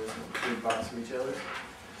pet stores and big box retailers.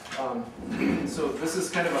 So this is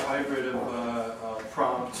kind of a hybrid of a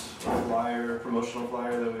prompt, a flyer, a promotional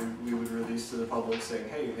flyer that we would release to the public saying,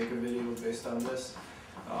 hey, make a video based on this.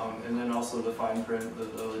 And then also the fine print,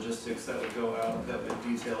 the logistics that would go out that would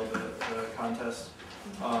detail the contest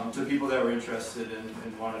to people that were interested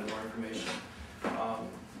and wanted more information.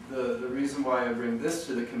 The reason why I bring this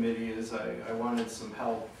to the committee is I wanted some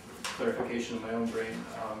help, clarification in my own brain.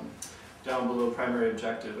 Down below primary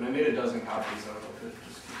objective, and I made a dozen copies. I don't know if it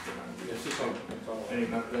just keeps it on. Yes, it's all.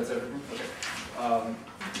 That's everything? Okay.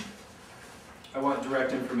 I want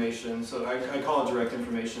direct information, so I call it direct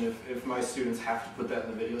information if my students have to put that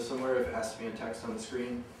in the video somewhere, if it has to be in text on the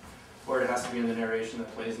screen, or it has to be in the narration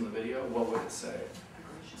that plays in the video, what would it say?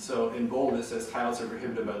 So in bold it says tie-outs are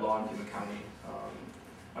prohibited by law in Pima County.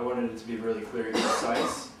 I wanted it to be really clear and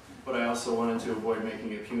concise, but I also wanted to avoid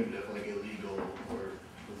making it punitive, like illegal, or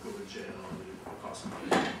go to jail, or cost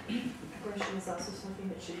money. Aggression is also something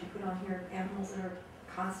that should be put on here, animals that are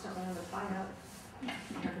constantly on the tie-out.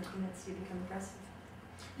 Everything that's to become aggressive.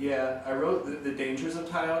 Yeah, I wrote the dangers of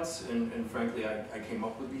tie-outs, and frankly, I came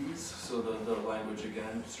up with these. So the language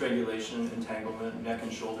again: strangulation, entanglement, neck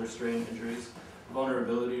and shoulder strain injuries,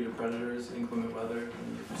 vulnerability to predators, inclement weather,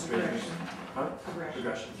 and strangers. Huh?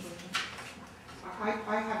 Aggression.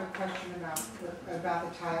 I have a question about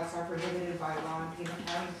the tie-outs are prohibited by law in Pima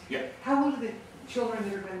County. Yeah. How old are the children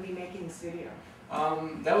that are going to be making this video?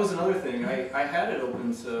 That was another thing. I had it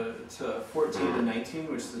open to 14 to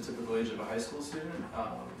 19, which is the typical age of a high school student.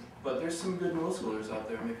 But there's some good middle schoolers out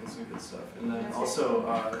there making some good stuff. And then also,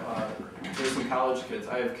 there's some college kids.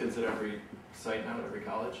 I have kids at every site now, at every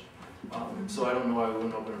college. So I don't know why we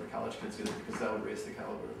wouldn't open it to college kids either, because that would raise the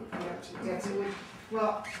caliber of the product. Yeah, definitely would.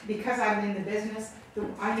 Well, because I'm in the business,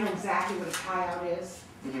 I know exactly what a tie-out is.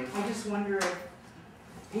 Mm-hmm. I just wonder if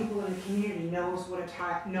people in the community know what a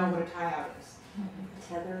tie-out is.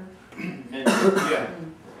 Tether. And,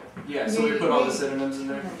 yeah, so we put all the synonyms in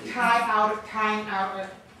there. Tying out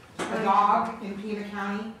a dog in Pima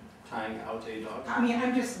County. Tying out a dog. I mean,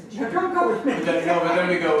 I'm just, don't go with me. But then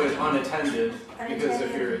we go with unattended, because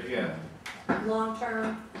if you're, yeah. Long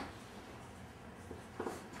term.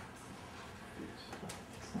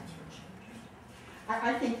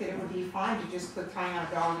 I think that it would be fine to just put tying out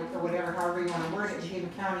a dog or whatever, however you want to word it, in Pima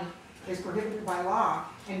County is prohibited by law,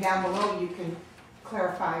 and down below you can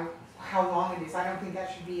clarify how long it is. I don't think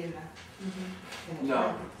that should be in the No.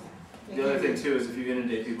 term. The other thing too is if you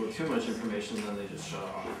inundate people with too much information, then they just shut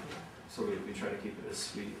off. So we try to keep it as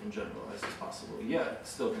sweet and generalized as possible. Yeah,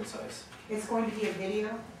 still concise. It's going to be a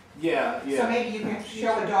video? Yeah, So yeah. maybe you can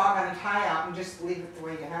show a dog on a tie-out and just leave it the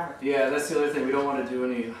way you have it. Yeah, that's the other thing. We don't want to do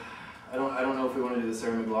any, I don't know if we want to do the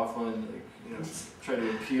Sarah McLachlan, try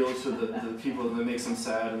to appeal to the people that makes them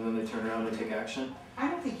sad and then they turn around and take action. I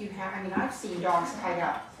don't think you have, I mean, I've seen dogs tied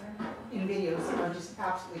up in videos that are just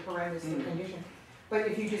absolutely horrendous in condition. But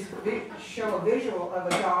if you just show a visual of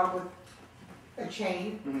a dog with a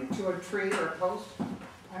chain to a tree or a post,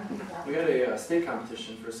 I don't think that We had a state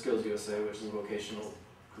competition for Skills USA, which is a vocational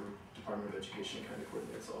group, Department of Education kind of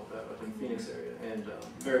coordinates all of that up in the Phoenix area. And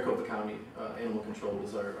Maricopa County Animal Control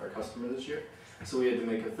was our customer this year. So we had to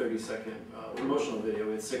make a 30-second promotional video.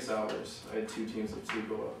 We had 6 hours. I had 2 teams of 2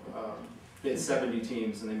 go up. They had 70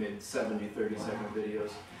 teams and they made 70 30-second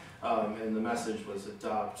videos. And the message was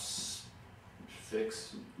adopt,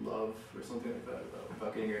 fix, love, or something like that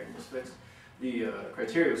about getting your animals fixed. The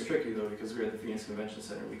criteria was tricky though because we were at the Phoenix Convention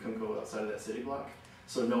Center. We couldn't go outside of that city block.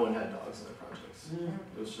 So no one had dogs in their projects.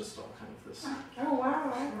 It was just all kind of this. Oh,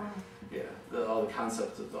 wow. Yeah, all the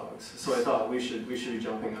concepts of dogs. So I thought we should be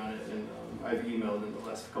jumping on it, and I've emailed in the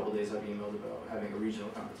last couple of days. I've emailed about having a regional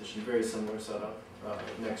competition, very similar setup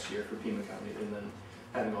next year for Pima County, and then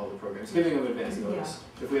having all the programs, giving them advance notice.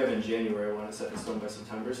 If we have it in January, I want it set in stone by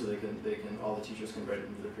September, so they can all the teachers can write it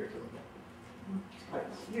into their curriculum.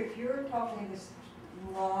 You're talking this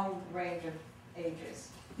long range of ages.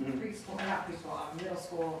 Preschool, not preschool, middle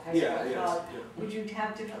school, high school, college. Would you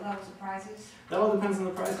have different levels of prizes? That all depends on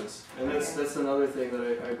the prizes, and that's another thing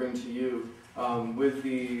that I bring to you. With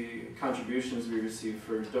the contributions we receive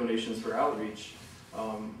for donations for outreach,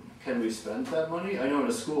 can we spend that money? I know in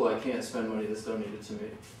a school I can't spend money that's donated to me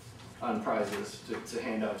on prizes to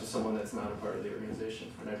hand out to someone that's not a part of the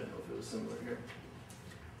organization, and I didn't know if it was similar here.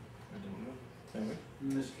 I don't know. Anyway.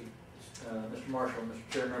 Mr. Marshall,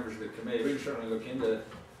 Mr. Chair, members of the committee, we can certainly look into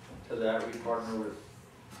that. We partner with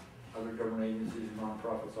other government agencies and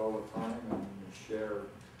nonprofits all the time and share,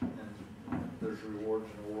 and there's rewards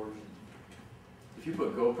and awards. If you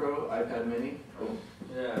put GoPro, iPad Mini,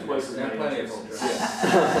 Yeah, twice as many plenty of interests. folks.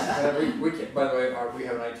 Yeah. we can't, by the way, we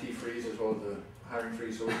have an IT freeze as well as the hiring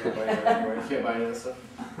freeze, so we can't buy that anyway. You can't buy any of this stuff.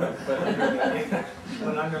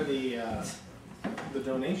 But under the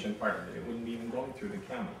donation part of it, it wouldn't be even going through the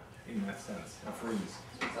county in that sense, a freeze.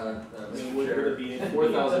 I mean, would it be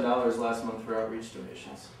 $4,000 last month for outreach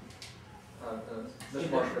donations. Mr.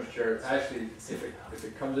 Marsh, Mr. Chair, actually, if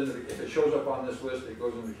it comes into, if it shows up on this list, it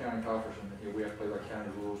goes into the county coffers, and you know, we have to play by county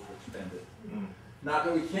rules to expend it. Mm. Not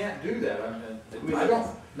that we can't do that. I don't.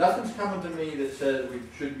 Nothing's coming to me that says we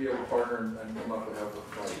should be able to partner and come up with help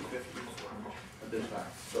with at this time.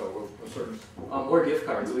 So we'll certainly. Or gift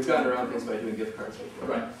cards. We've gotten around things by doing gift cards before.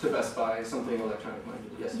 Right. To Best Buy, something electronic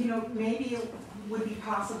minded. Yes. You know, maybe it would be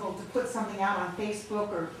possible to put something out on Facebook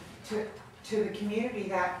or to the community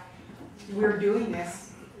that we're doing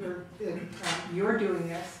this, or you're doing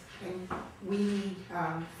this, and we need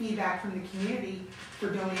feedback from the community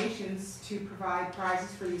for donations to provide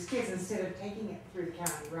prizes for these kids instead of taking it through the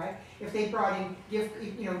county, right? If they brought in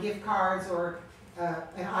gift cards or an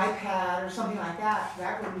iPad or something like that,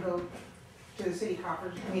 that wouldn't go to the city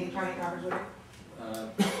coffers, I mean the county coffers, would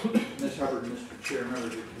it? Ms. Hubbard, Mr. Chair,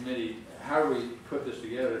 members of the committee, how do we put this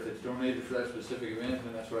together? If it's donated for that specific event,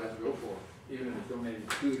 then that's what it has to go for. Even if it's donated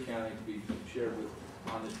to the county to be shared with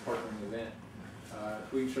on this partnering event.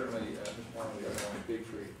 We can certainly, Ms. Warren, we have one big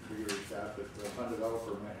for your staff, but the fund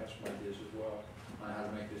developer might have some ideas as well on how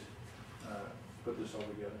to make this, put this all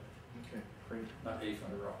together. Okay, great. Not a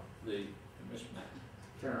fund developer, Ms.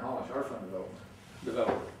 Karen Hollish, our fund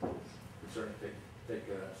developer, would certainly take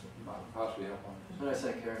possibly help on this. And I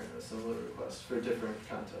sent Karen a similar request for a different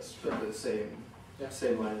contest, but the same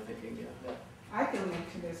line of thinking, yeah. I can link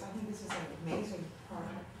to this, I think this is an amazing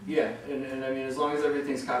project. Yeah, and I mean, as long as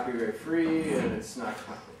everything's copyright free and it's not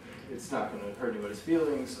going to hurt anybody's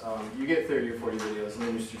feelings, you get 30 or 40 videos and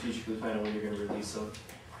then you strategically plan on when you're going to release them.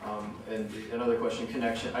 And another question,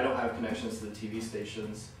 connection. I don't have connections to the TV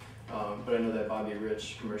stations, but I know that Bobby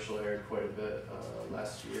Rich commercial aired quite a bit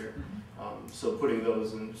last year. So putting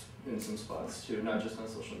those in some spots too, not just on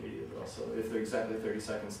social media, but also if they're exactly 30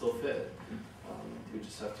 seconds, they'll fit. We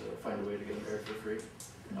just have to find a way to get them aired for free.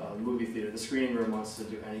 Movie theater, the screening room wants to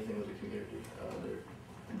do anything with the community,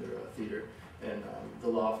 their theater. And the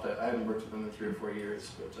Loft, I haven't worked with them in 3 or 4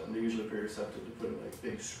 years, but they're usually pretty receptive to putting like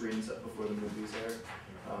big screens up before the movies air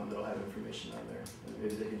that'll have information on there. And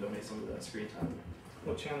maybe they can donate some of that screen time.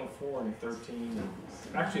 Well, Channel 4 and 13,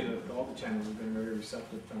 actually all the channels have been very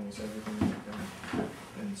receptive to almost everything we've done.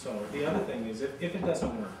 And so the other thing is, if it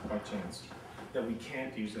doesn't work by chance, that we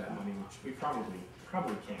can't use that money, which we probably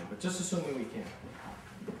can, but just assuming we can.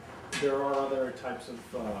 There are other types of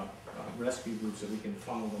rescue groups that we can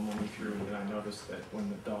funnel the money through, and I noticed that when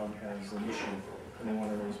the dog has an issue and they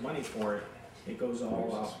want to raise money for it, it goes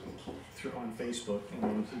all out through on Facebook, and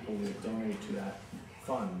then people will donate to that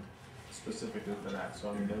fund specifically for that. So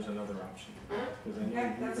I mean, there's another option.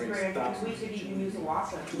 That's a great idea, we could even use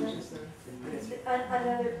WASA, which is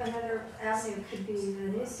Another avenue could be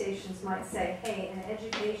the news stations might say, hey, an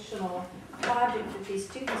educational project that these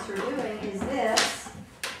students are doing is this,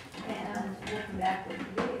 and we'll come back with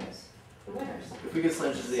the videos, the winners. If we could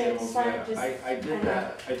slant just the animals,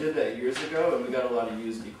 yeah. I did that years ago, and we got a lot of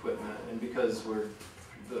used equipment. And because the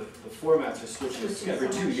formats are switching every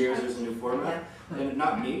 2 years, there's a new format. Yeah. And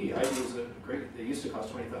not me, I use it great. It used to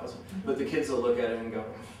cost $20,000, but the kids will look at it and go,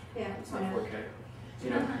 it's not 4K. You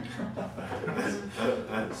know,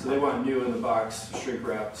 so they want new in the box, shrink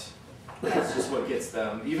wrapped. That's just what gets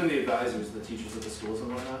them. Even the advisors, the teachers at the schools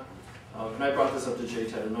and whatnot. And I brought this up to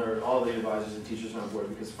JTED, and all the advisors and teachers are on board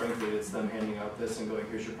because, frankly, it's them handing out this and going,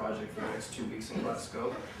 here's your project for the next 2 weeks in class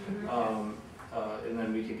go. And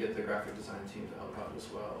then we could get the graphic design team to help out as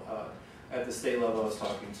well. At the state level, I was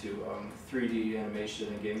talking to 3D animation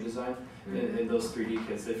and game design, and those 3D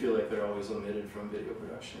kids, they feel like they're always omitted from video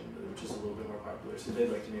production, which is a little bit more popular, so they'd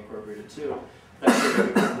like to be incorporated too.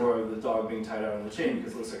 That's more of the dog being tied out on the chain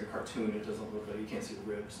because it looks like a cartoon. It doesn't look like, you can't see the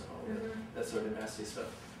ribs and all that sort of nasty stuff.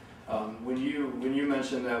 When you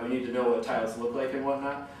mentioned that we need to know what tiles look like and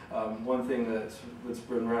whatnot, one thing that's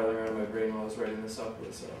been rattling around in my brain while I was writing this up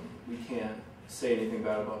was we can't say anything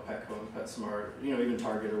bad about Petco and PetSmart, even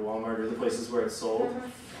Target or Walmart or the places where it's sold,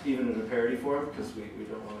 even in a parody form, because we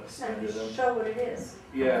don't want to slander them. Show what it is.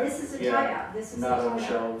 Yeah. This is a tie-out. This is not on the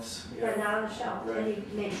shelves. Yeah, not on the shelf. Right. And you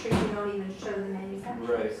make sure you don't even show the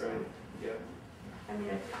manufacturers. Right, yeah. I mean,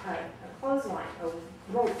 a clothesline,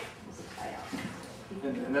 a rope is a tie-out.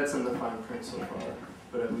 And that's in the fine print so far,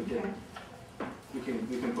 but we can. we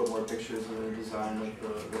can put more pictures in the design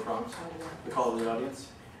of the prompts, the call to the audience.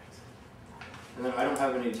 And then I don't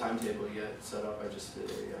have any timetable yet set up. I just did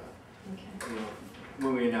a, you know,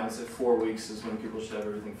 when we announced it, 4 weeks is when people should have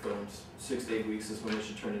everything filmed. 6 to 8 weeks is when they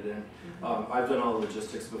should turn it in. I've done all the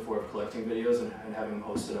logistics before of collecting videos and having them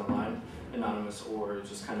hosted online, anonymous or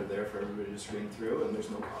just kind of there for everybody to screen through, and there's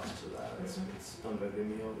no cost to that. It's done by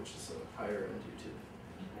Vimeo, which is a higher end YouTube.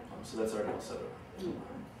 So that's already all set up.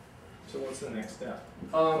 So what's the next step?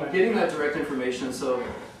 Getting that direct information, so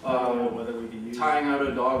Whether we can use. tying out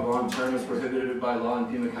a dog long term is prohibited by law in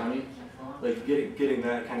Pima County. Like getting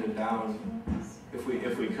that kind of down, if we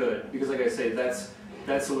could, because like I say, that's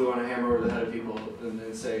what we want to hammer over the head of people, and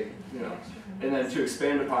then say, you know, and then to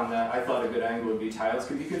expand upon that, I thought a good angle would be tie-outs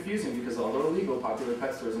can be confusing because although illegal, popular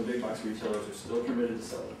pet stores and big box retailers are still permitted to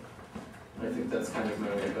sell them. And I think that's kind of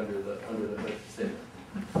my under the hood statement.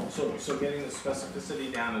 So getting the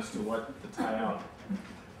specificity down as to what the tie-out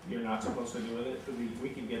you're not supposed to do with it, we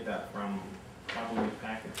could get that from probably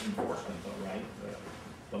package enforcement though, right?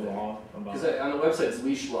 The law about. Because on the website it's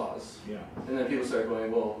leash laws. Yeah. And then people start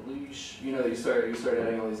going, well, leash, you know, you start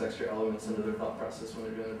adding all these extra elements into their thought process when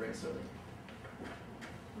they're doing the brainstorming.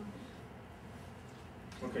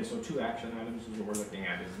 Okay, so 2 action items is what we're looking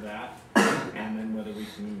at, is that, and then whether we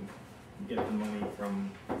can get the money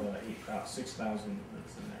from the 6,000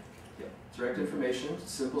 that's in there. Yeah. Direct information,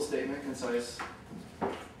 simple statement, concise,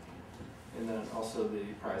 and then also the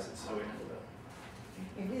prizes, how we handle that.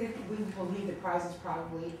 We believe the prize is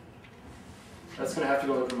probably, That's going to have to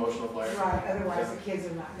go in the promotional flyer. right, otherwise the kids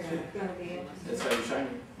are not gonna. Gonna be interesting. It's got to be shiny.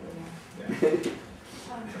 Yeah.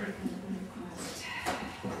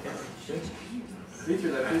 Read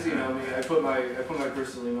through that, please email me. I put my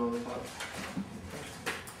personal email on the top.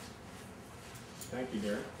 Thank you,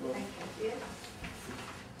 Derek. Thank you.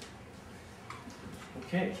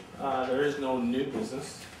 Okay, there is no new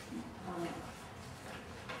business.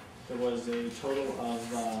 There was a total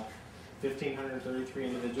of 1,533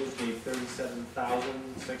 individuals gave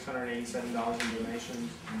 $37,687 in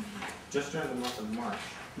donations just during the month of March.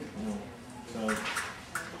 So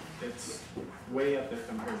it's way up there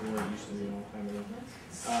compared to where it used to be a long time ago.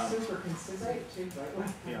 Super consistent too, by the way.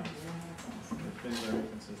 Yeah, it's been very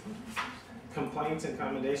consistent. Complaints and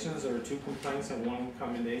commendations, there were 2 complaints and 1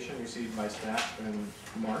 commendation received by staff in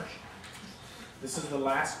March. This is the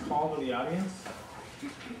last call to the audience. I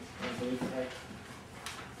believe that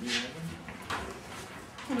you have them.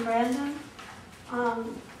 And Brandon,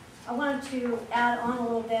 I wanted to add on a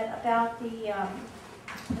little bit about the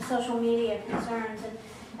social media concerns,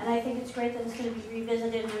 and I think it's great that it's going to be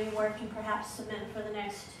revisited and reworked and perhaps submitted for the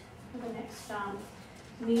next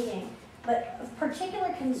meeting. But a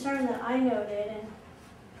particular concern that I noted, and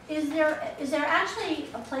is there actually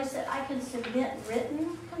a place that I can submit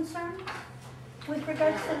written concerns with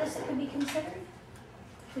regards to this that could be considered?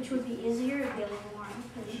 Which would be easier, it'd be a little more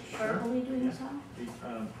verbally doing so.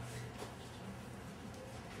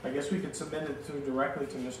 I guess we could submit it directly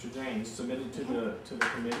to Mr. James, submit it to the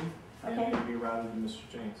committee, and Okay. it would be routed to Mr.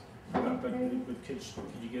 James. But could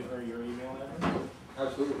you give her your email address?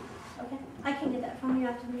 Absolutely. Okay, I can get that from you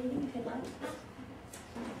after the meeting if you'd like.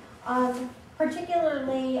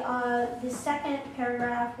 Particularly, the second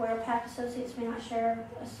paragraph where PAC associates may not share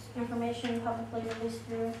information publicly released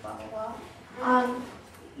through blah, blah, blah.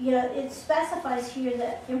 It specifies here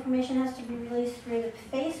that information has to be released through the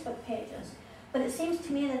Facebook pages, but it seems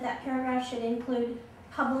to me that that paragraph should include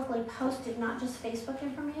publicly posted, not just Facebook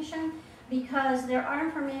information, because there are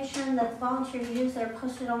information that the volunteers use that are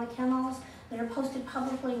posted on the kennels, that are posted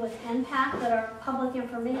publicly with NPAC, that are public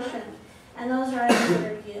information, and those are items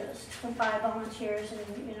that are used by volunteers and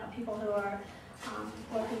people who are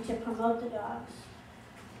working to promote the dogs.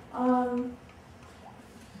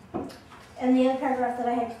 And the other paragraph that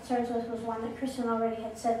I had concerns with was one that Kristen already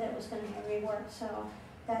had said that was going to be reworked, so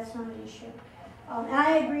that's not an issue. And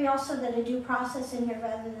I agree also that a due process in here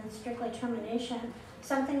rather than strictly termination,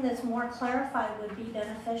 something that's more clarified would be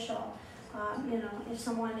beneficial. If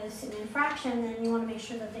someone is an infraction, then you want to make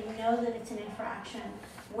sure that they know that it's an infraction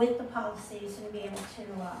with the policies and be able to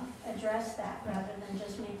address that rather than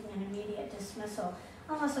just making an immediate dismissal,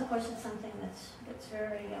 unless of course it's something that's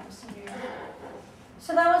very severe.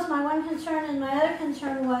 So that was my one concern, and my other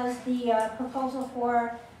concern was the proposal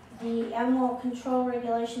for the animal control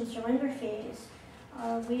regulation surrender fees.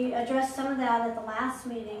 We addressed some of that at the last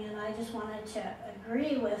meeting, and I just wanted to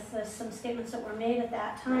agree with some statements that were made at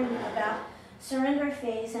that time about surrender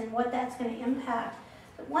fees and what that's going to impact.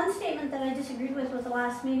 But one statement that I disagreed with the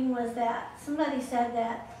last meeting was that somebody said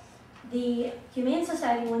that the Humane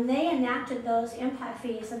Society, when they enacted those impact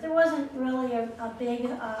fees, that there wasn't really a big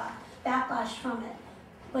backlash from it.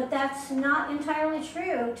 But that's not entirely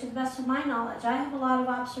true to the best of my knowledge. I have a lot of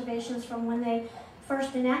observations from when they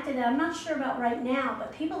first enacted it. I'm not sure about right now,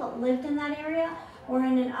 but people that lived in that area were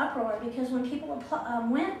in an uproar because when people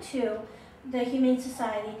went to the Humane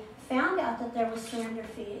Society, found out that there was surrender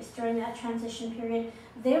fees during that transition period,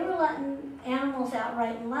 they were letting animals out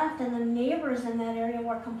right and left, and the neighbors in that area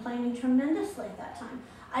were complaining tremendously at that time.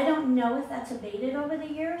 I don't know if that's abated over the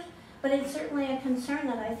years, but it's certainly a concern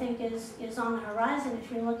that I think is on the horizon if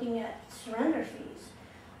you're looking at surrender fees.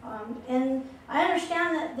 And I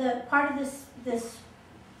understand that the part of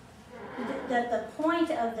that the point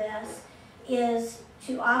of this is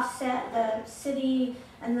to offset the city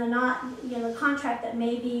and the contract that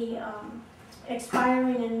may be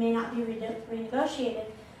expiring and may not be renegotiated.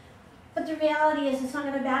 But the reality is it's not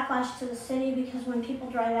going to backlash to the city because when people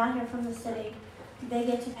drive out here from the city, they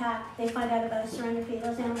get to pack, they find out about a surrender fee.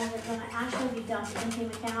 Those animals are going to actually be dumped in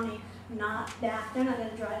Pima County, not back. They're not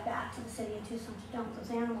going to drive back to the city of Tucson to dump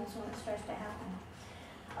those animals when it starts to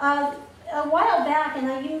happen. A while back,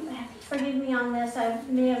 and you forgive me on this, I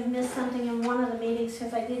may have missed something in one of the meetings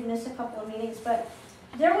because I did miss a couple of meetings, but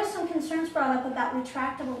there was some concerns brought up about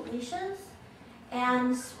retractable leashes.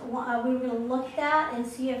 And we were going to look at that and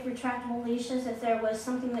see if retractable leashes, if there was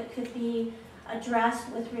something that could be addressed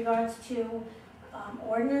with regards to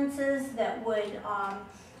ordinances that would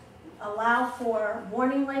allow for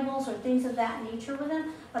warning labels or things of that nature with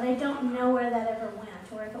them, but I don't know where that ever went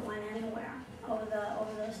or if it went anywhere over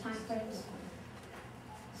those time frames.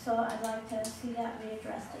 So I'd like to see that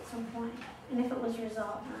readdressed at some point, and if it was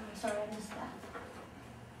resolved. I'm sorry I missed that.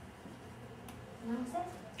 And that was it.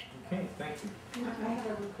 Okay, thank you. I have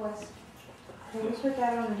a request. Can we put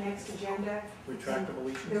that on the next agenda? Retractable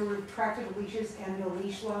leashes? The retractable leashes and the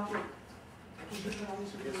leash law? Can you put on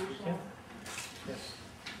this with Yes, the we leash can. law? Yes.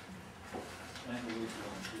 And the legal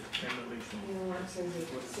one, And the leash law. You know where it says What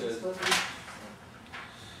it it's says. supposed to be?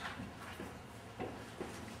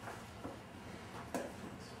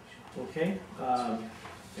 Okay,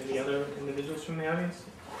 any other individuals from the audience?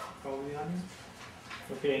 Call the audience?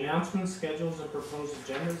 Okay, announcements, schedules, and proposed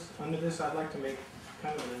agendas. Under this, I'd like to make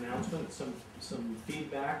kind of an announcement, some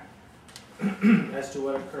feedback as to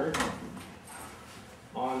what occurred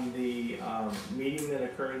on the meeting that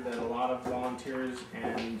occurred that a lot of volunteers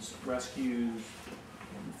and rescues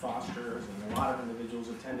and fosters and a lot of individuals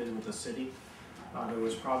attended with the city. There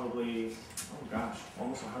was probably, oh gosh,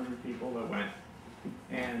 almost 100 people that went.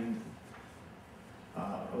 And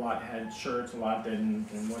a lot had shirts, a lot didn't,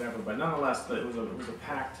 and whatever. But nonetheless, it was a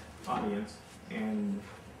packed audience, and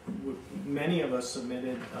many of us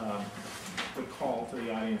submitted the call to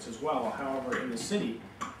the audience as well. However, in the city,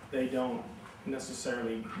 they don't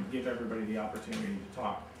necessarily give everybody the opportunity to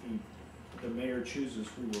talk. The mayor chooses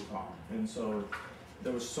who will talk, and so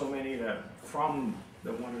there was so many that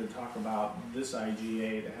wanted to talk about this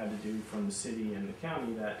IGA that had to do from the city and the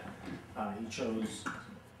county that he chose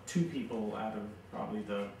 2 people out of probably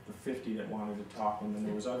the 50 that wanted to talk, and then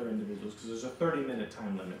there was other individuals, because there's a 30-minute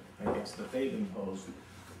time limit, I guess, that they've imposed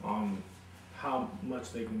on how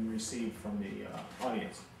much they can receive from the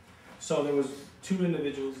audience. So there was 2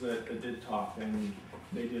 individuals that did talk, and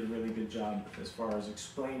they did a really good job as far as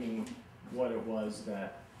explaining what it was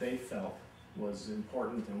that they felt was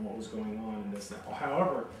important and what was going on in this.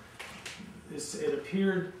 However, it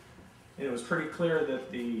appeared, and it was pretty clear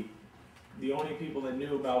that the only people that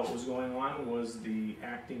knew about what was going on was the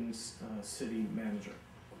acting city manager,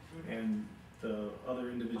 and the other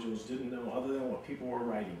individuals didn't know other than what people were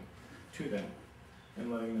writing to them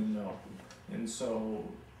and letting them know. And so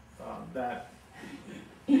that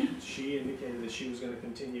she indicated that she was going to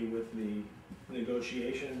continue with the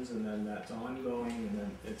negotiations, and then that's ongoing, and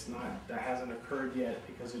then that hasn't occurred yet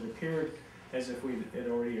because it appeared as if it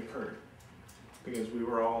already occurred, because we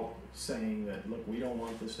were all saying that, look, we don't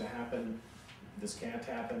want this to happen, this can't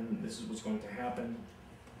happen, this is what's going to happen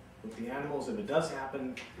with the animals if it does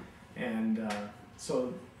happen. And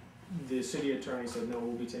so the city attorney said, no,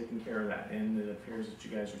 we'll be taking care of that, and it appears that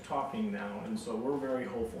you guys are talking now, and so we're very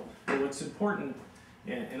hopeful. But what's important,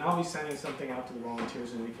 and I'll be sending something out to the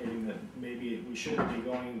volunteers indicating that maybe we shouldn't be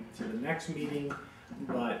going to the next meeting,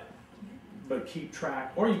 but keep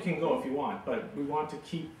track, or you can go if you want, but we want to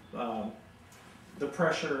keep the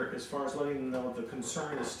pressure as far as letting them know the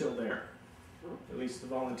concern is still there. At least the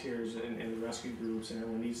volunteers and the rescue groups and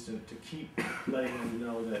everyone needs to keep letting them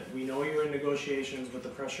know that we know you're in negotiations, but the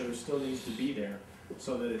pressure still needs to be there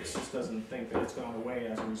so that it just doesn't think that it's gone away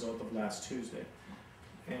as a result of last Tuesday.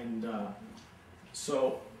 And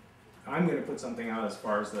so I'm gonna put something out as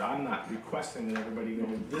far as that I'm not requesting that everybody go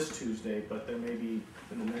this Tuesday, but there may be,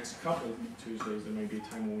 in the next couple of Tuesdays, there may be a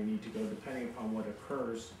time when we need to go, depending upon what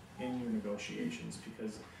occurs in your negotiations,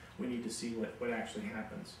 because we need to see what actually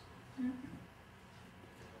happens.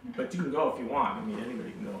 But you can go if you want, I mean,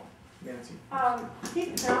 anybody can go. Nancy?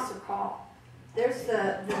 People can also call. There's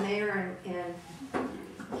the mayor and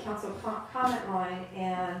council comment line,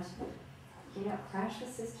 and, you know, crash the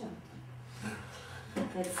system.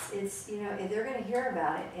 It's you know, they're gonna hear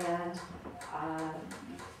about it, and I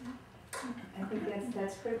think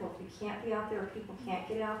that's critical. If you can't be out there, or people can't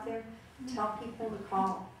get out there, tell people to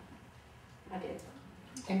call. I did.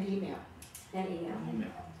 And email. And email.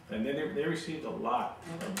 And then they received a lot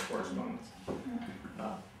of correspondence.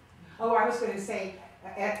 Oh, I was gonna say,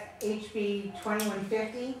 at HB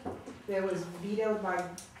 2150, that was vetoed by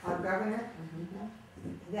our governor.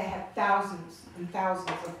 They had thousands and thousands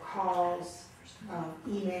of calls,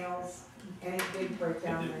 emails, and it did break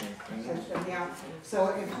down the system, yeah. So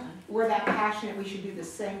if we're that passionate, we should do the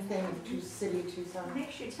same thing with the city of Tucson. Make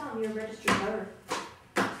sure you tell them you're a registered voter.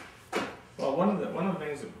 Well, one of the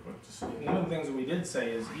things that we did say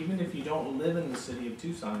is, even if you don't live in the city of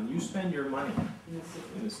Tucson, you spend your money in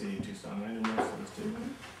the city of Tucson. I know most of us do.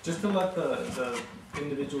 Just to let the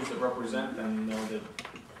individuals that represent them know that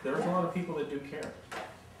there's a lot of people that do care.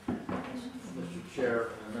 Mr. Chair,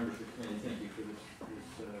 members of the committee, thank you for this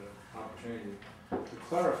opportunity to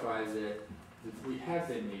clarify that we have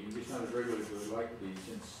been meeting, just not as regularly as we would like to be,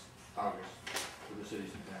 since August for the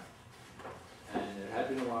cities and towns. And it had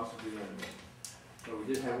been a while since we had a meeting. But we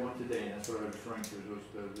did have one today, and that's what I was referring to,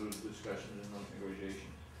 those discussions and those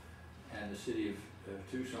negotiations. And the city of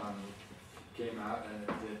Tucson came out, and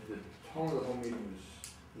the tone of the whole meeting was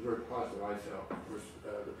very positive, I felt. Of course,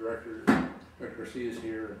 the Director Garcia is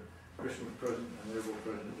here, and Christian was present, and they're both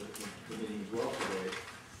present at the meeting as well today,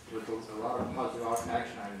 with a lot of positive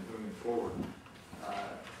action items moving forward,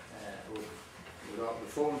 and with the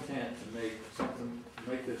full intent to make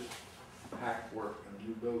this PAC work, and the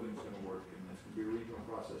new building's going to work, and it's going to be a regional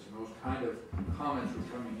process, and those kind of comments were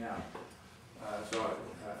coming out.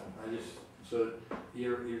 So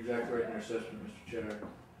you're exactly right in your assessment, Mr. Chair.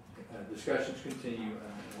 Discussions continue,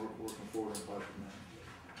 and we're looking forward in a positive manner.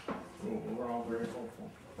 We're all very hopeful.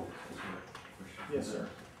 Yes, sir.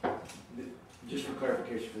 Just for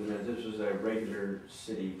clarification for the minute, this was a regular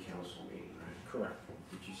city council meeting, right? Correct.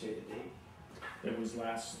 Did you say the date? It was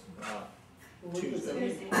last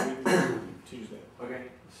Tuesday. Tuesday. Okay.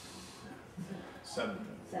 7th.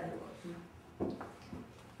 Thank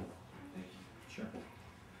Sure.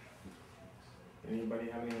 Anybody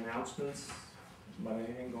have any announcements about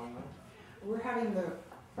anything going on? We're having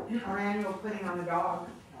our annual Putting on the Dog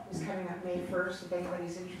is coming up May 1st, if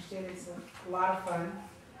anybody's interested. It's a lot of fun,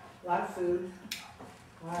 a lot of food,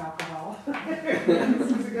 a lot of alcohol.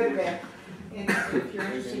 This is a good event. And if you're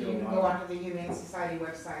interested, you can go onto the Humane Society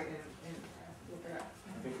website and look it up. I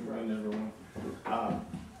think we've been everyone.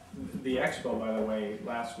 The expo, by the way,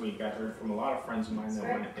 last week I heard from a lot of friends of mine that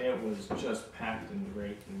went. It was just packed and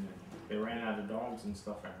great, and they ran out of dogs and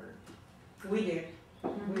stuff. I heard. We did.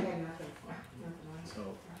 We had nothing.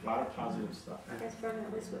 So a lot of positive stuff. you guys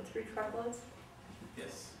brought this with 3 truckloads?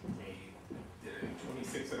 Yes, we did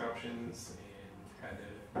 26 adoptions and had to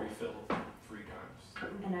refill 3 times.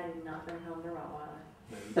 And I did not bring home the Rottweiler.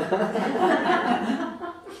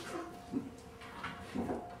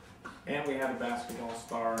 And we had a basketball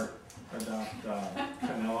star adopt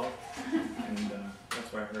Canelo, and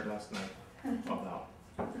that's what I heard last night about.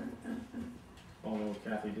 Although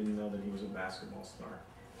Kathy didn't know that he was a basketball star.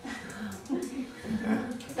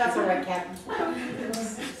 That's all right, Captain.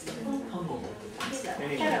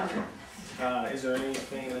 Anyway, is there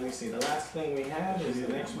anything, let me see, the last thing we have is the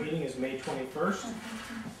next meeting is May 21st.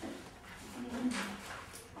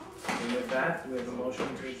 And with that, we have a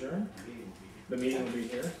motion to adjourn. The meeting will be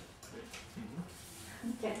here.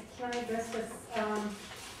 Can I address this?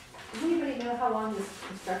 Does anybody know how long this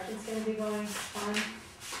construction's gonna be going on?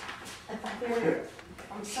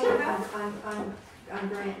 On Somerville? On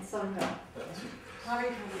Grant and Somerville. How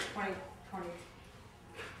many, 20?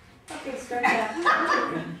 Okay, start that.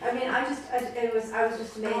 I mean, I was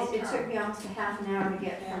just amazed. It took me almost a half an hour to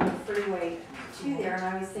get from the freeway to there, and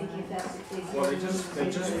I was thinking if that's the case. Well, they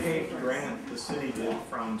just paved Grant, the city did,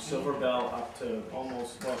 from Silver Bell up to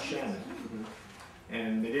almost, well, Shannon.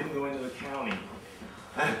 And they didn't go into the county,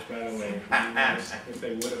 which, by the way, if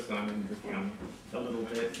they would have gone into the county a little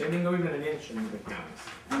bit, they didn't go even an inch into the county.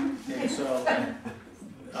 And so,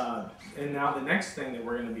 and now the next thing that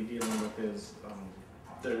we're gonna be dealing with is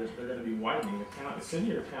they're gonna be widening the county,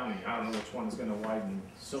 city or county, I don't know which one is gonna widen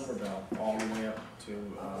Silver Bell all the way up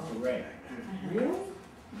to, Ray. Really?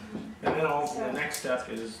 And then the next step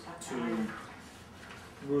is to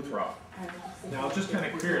Ruth Rock. Now, I'm just kind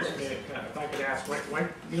of curious, if I could ask, why,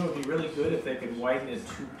 you know, it'd be really good if they could widen it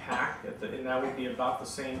to Pack, and that would be about the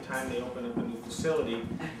same time they open up a new facility.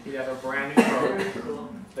 You'd have a brand new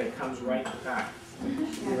road that comes right to Pack.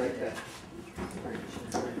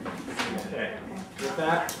 Okay, with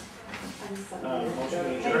that, motion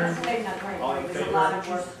adjourned. All in There's a lot of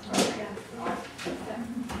favor? work.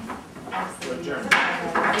 To adjourn.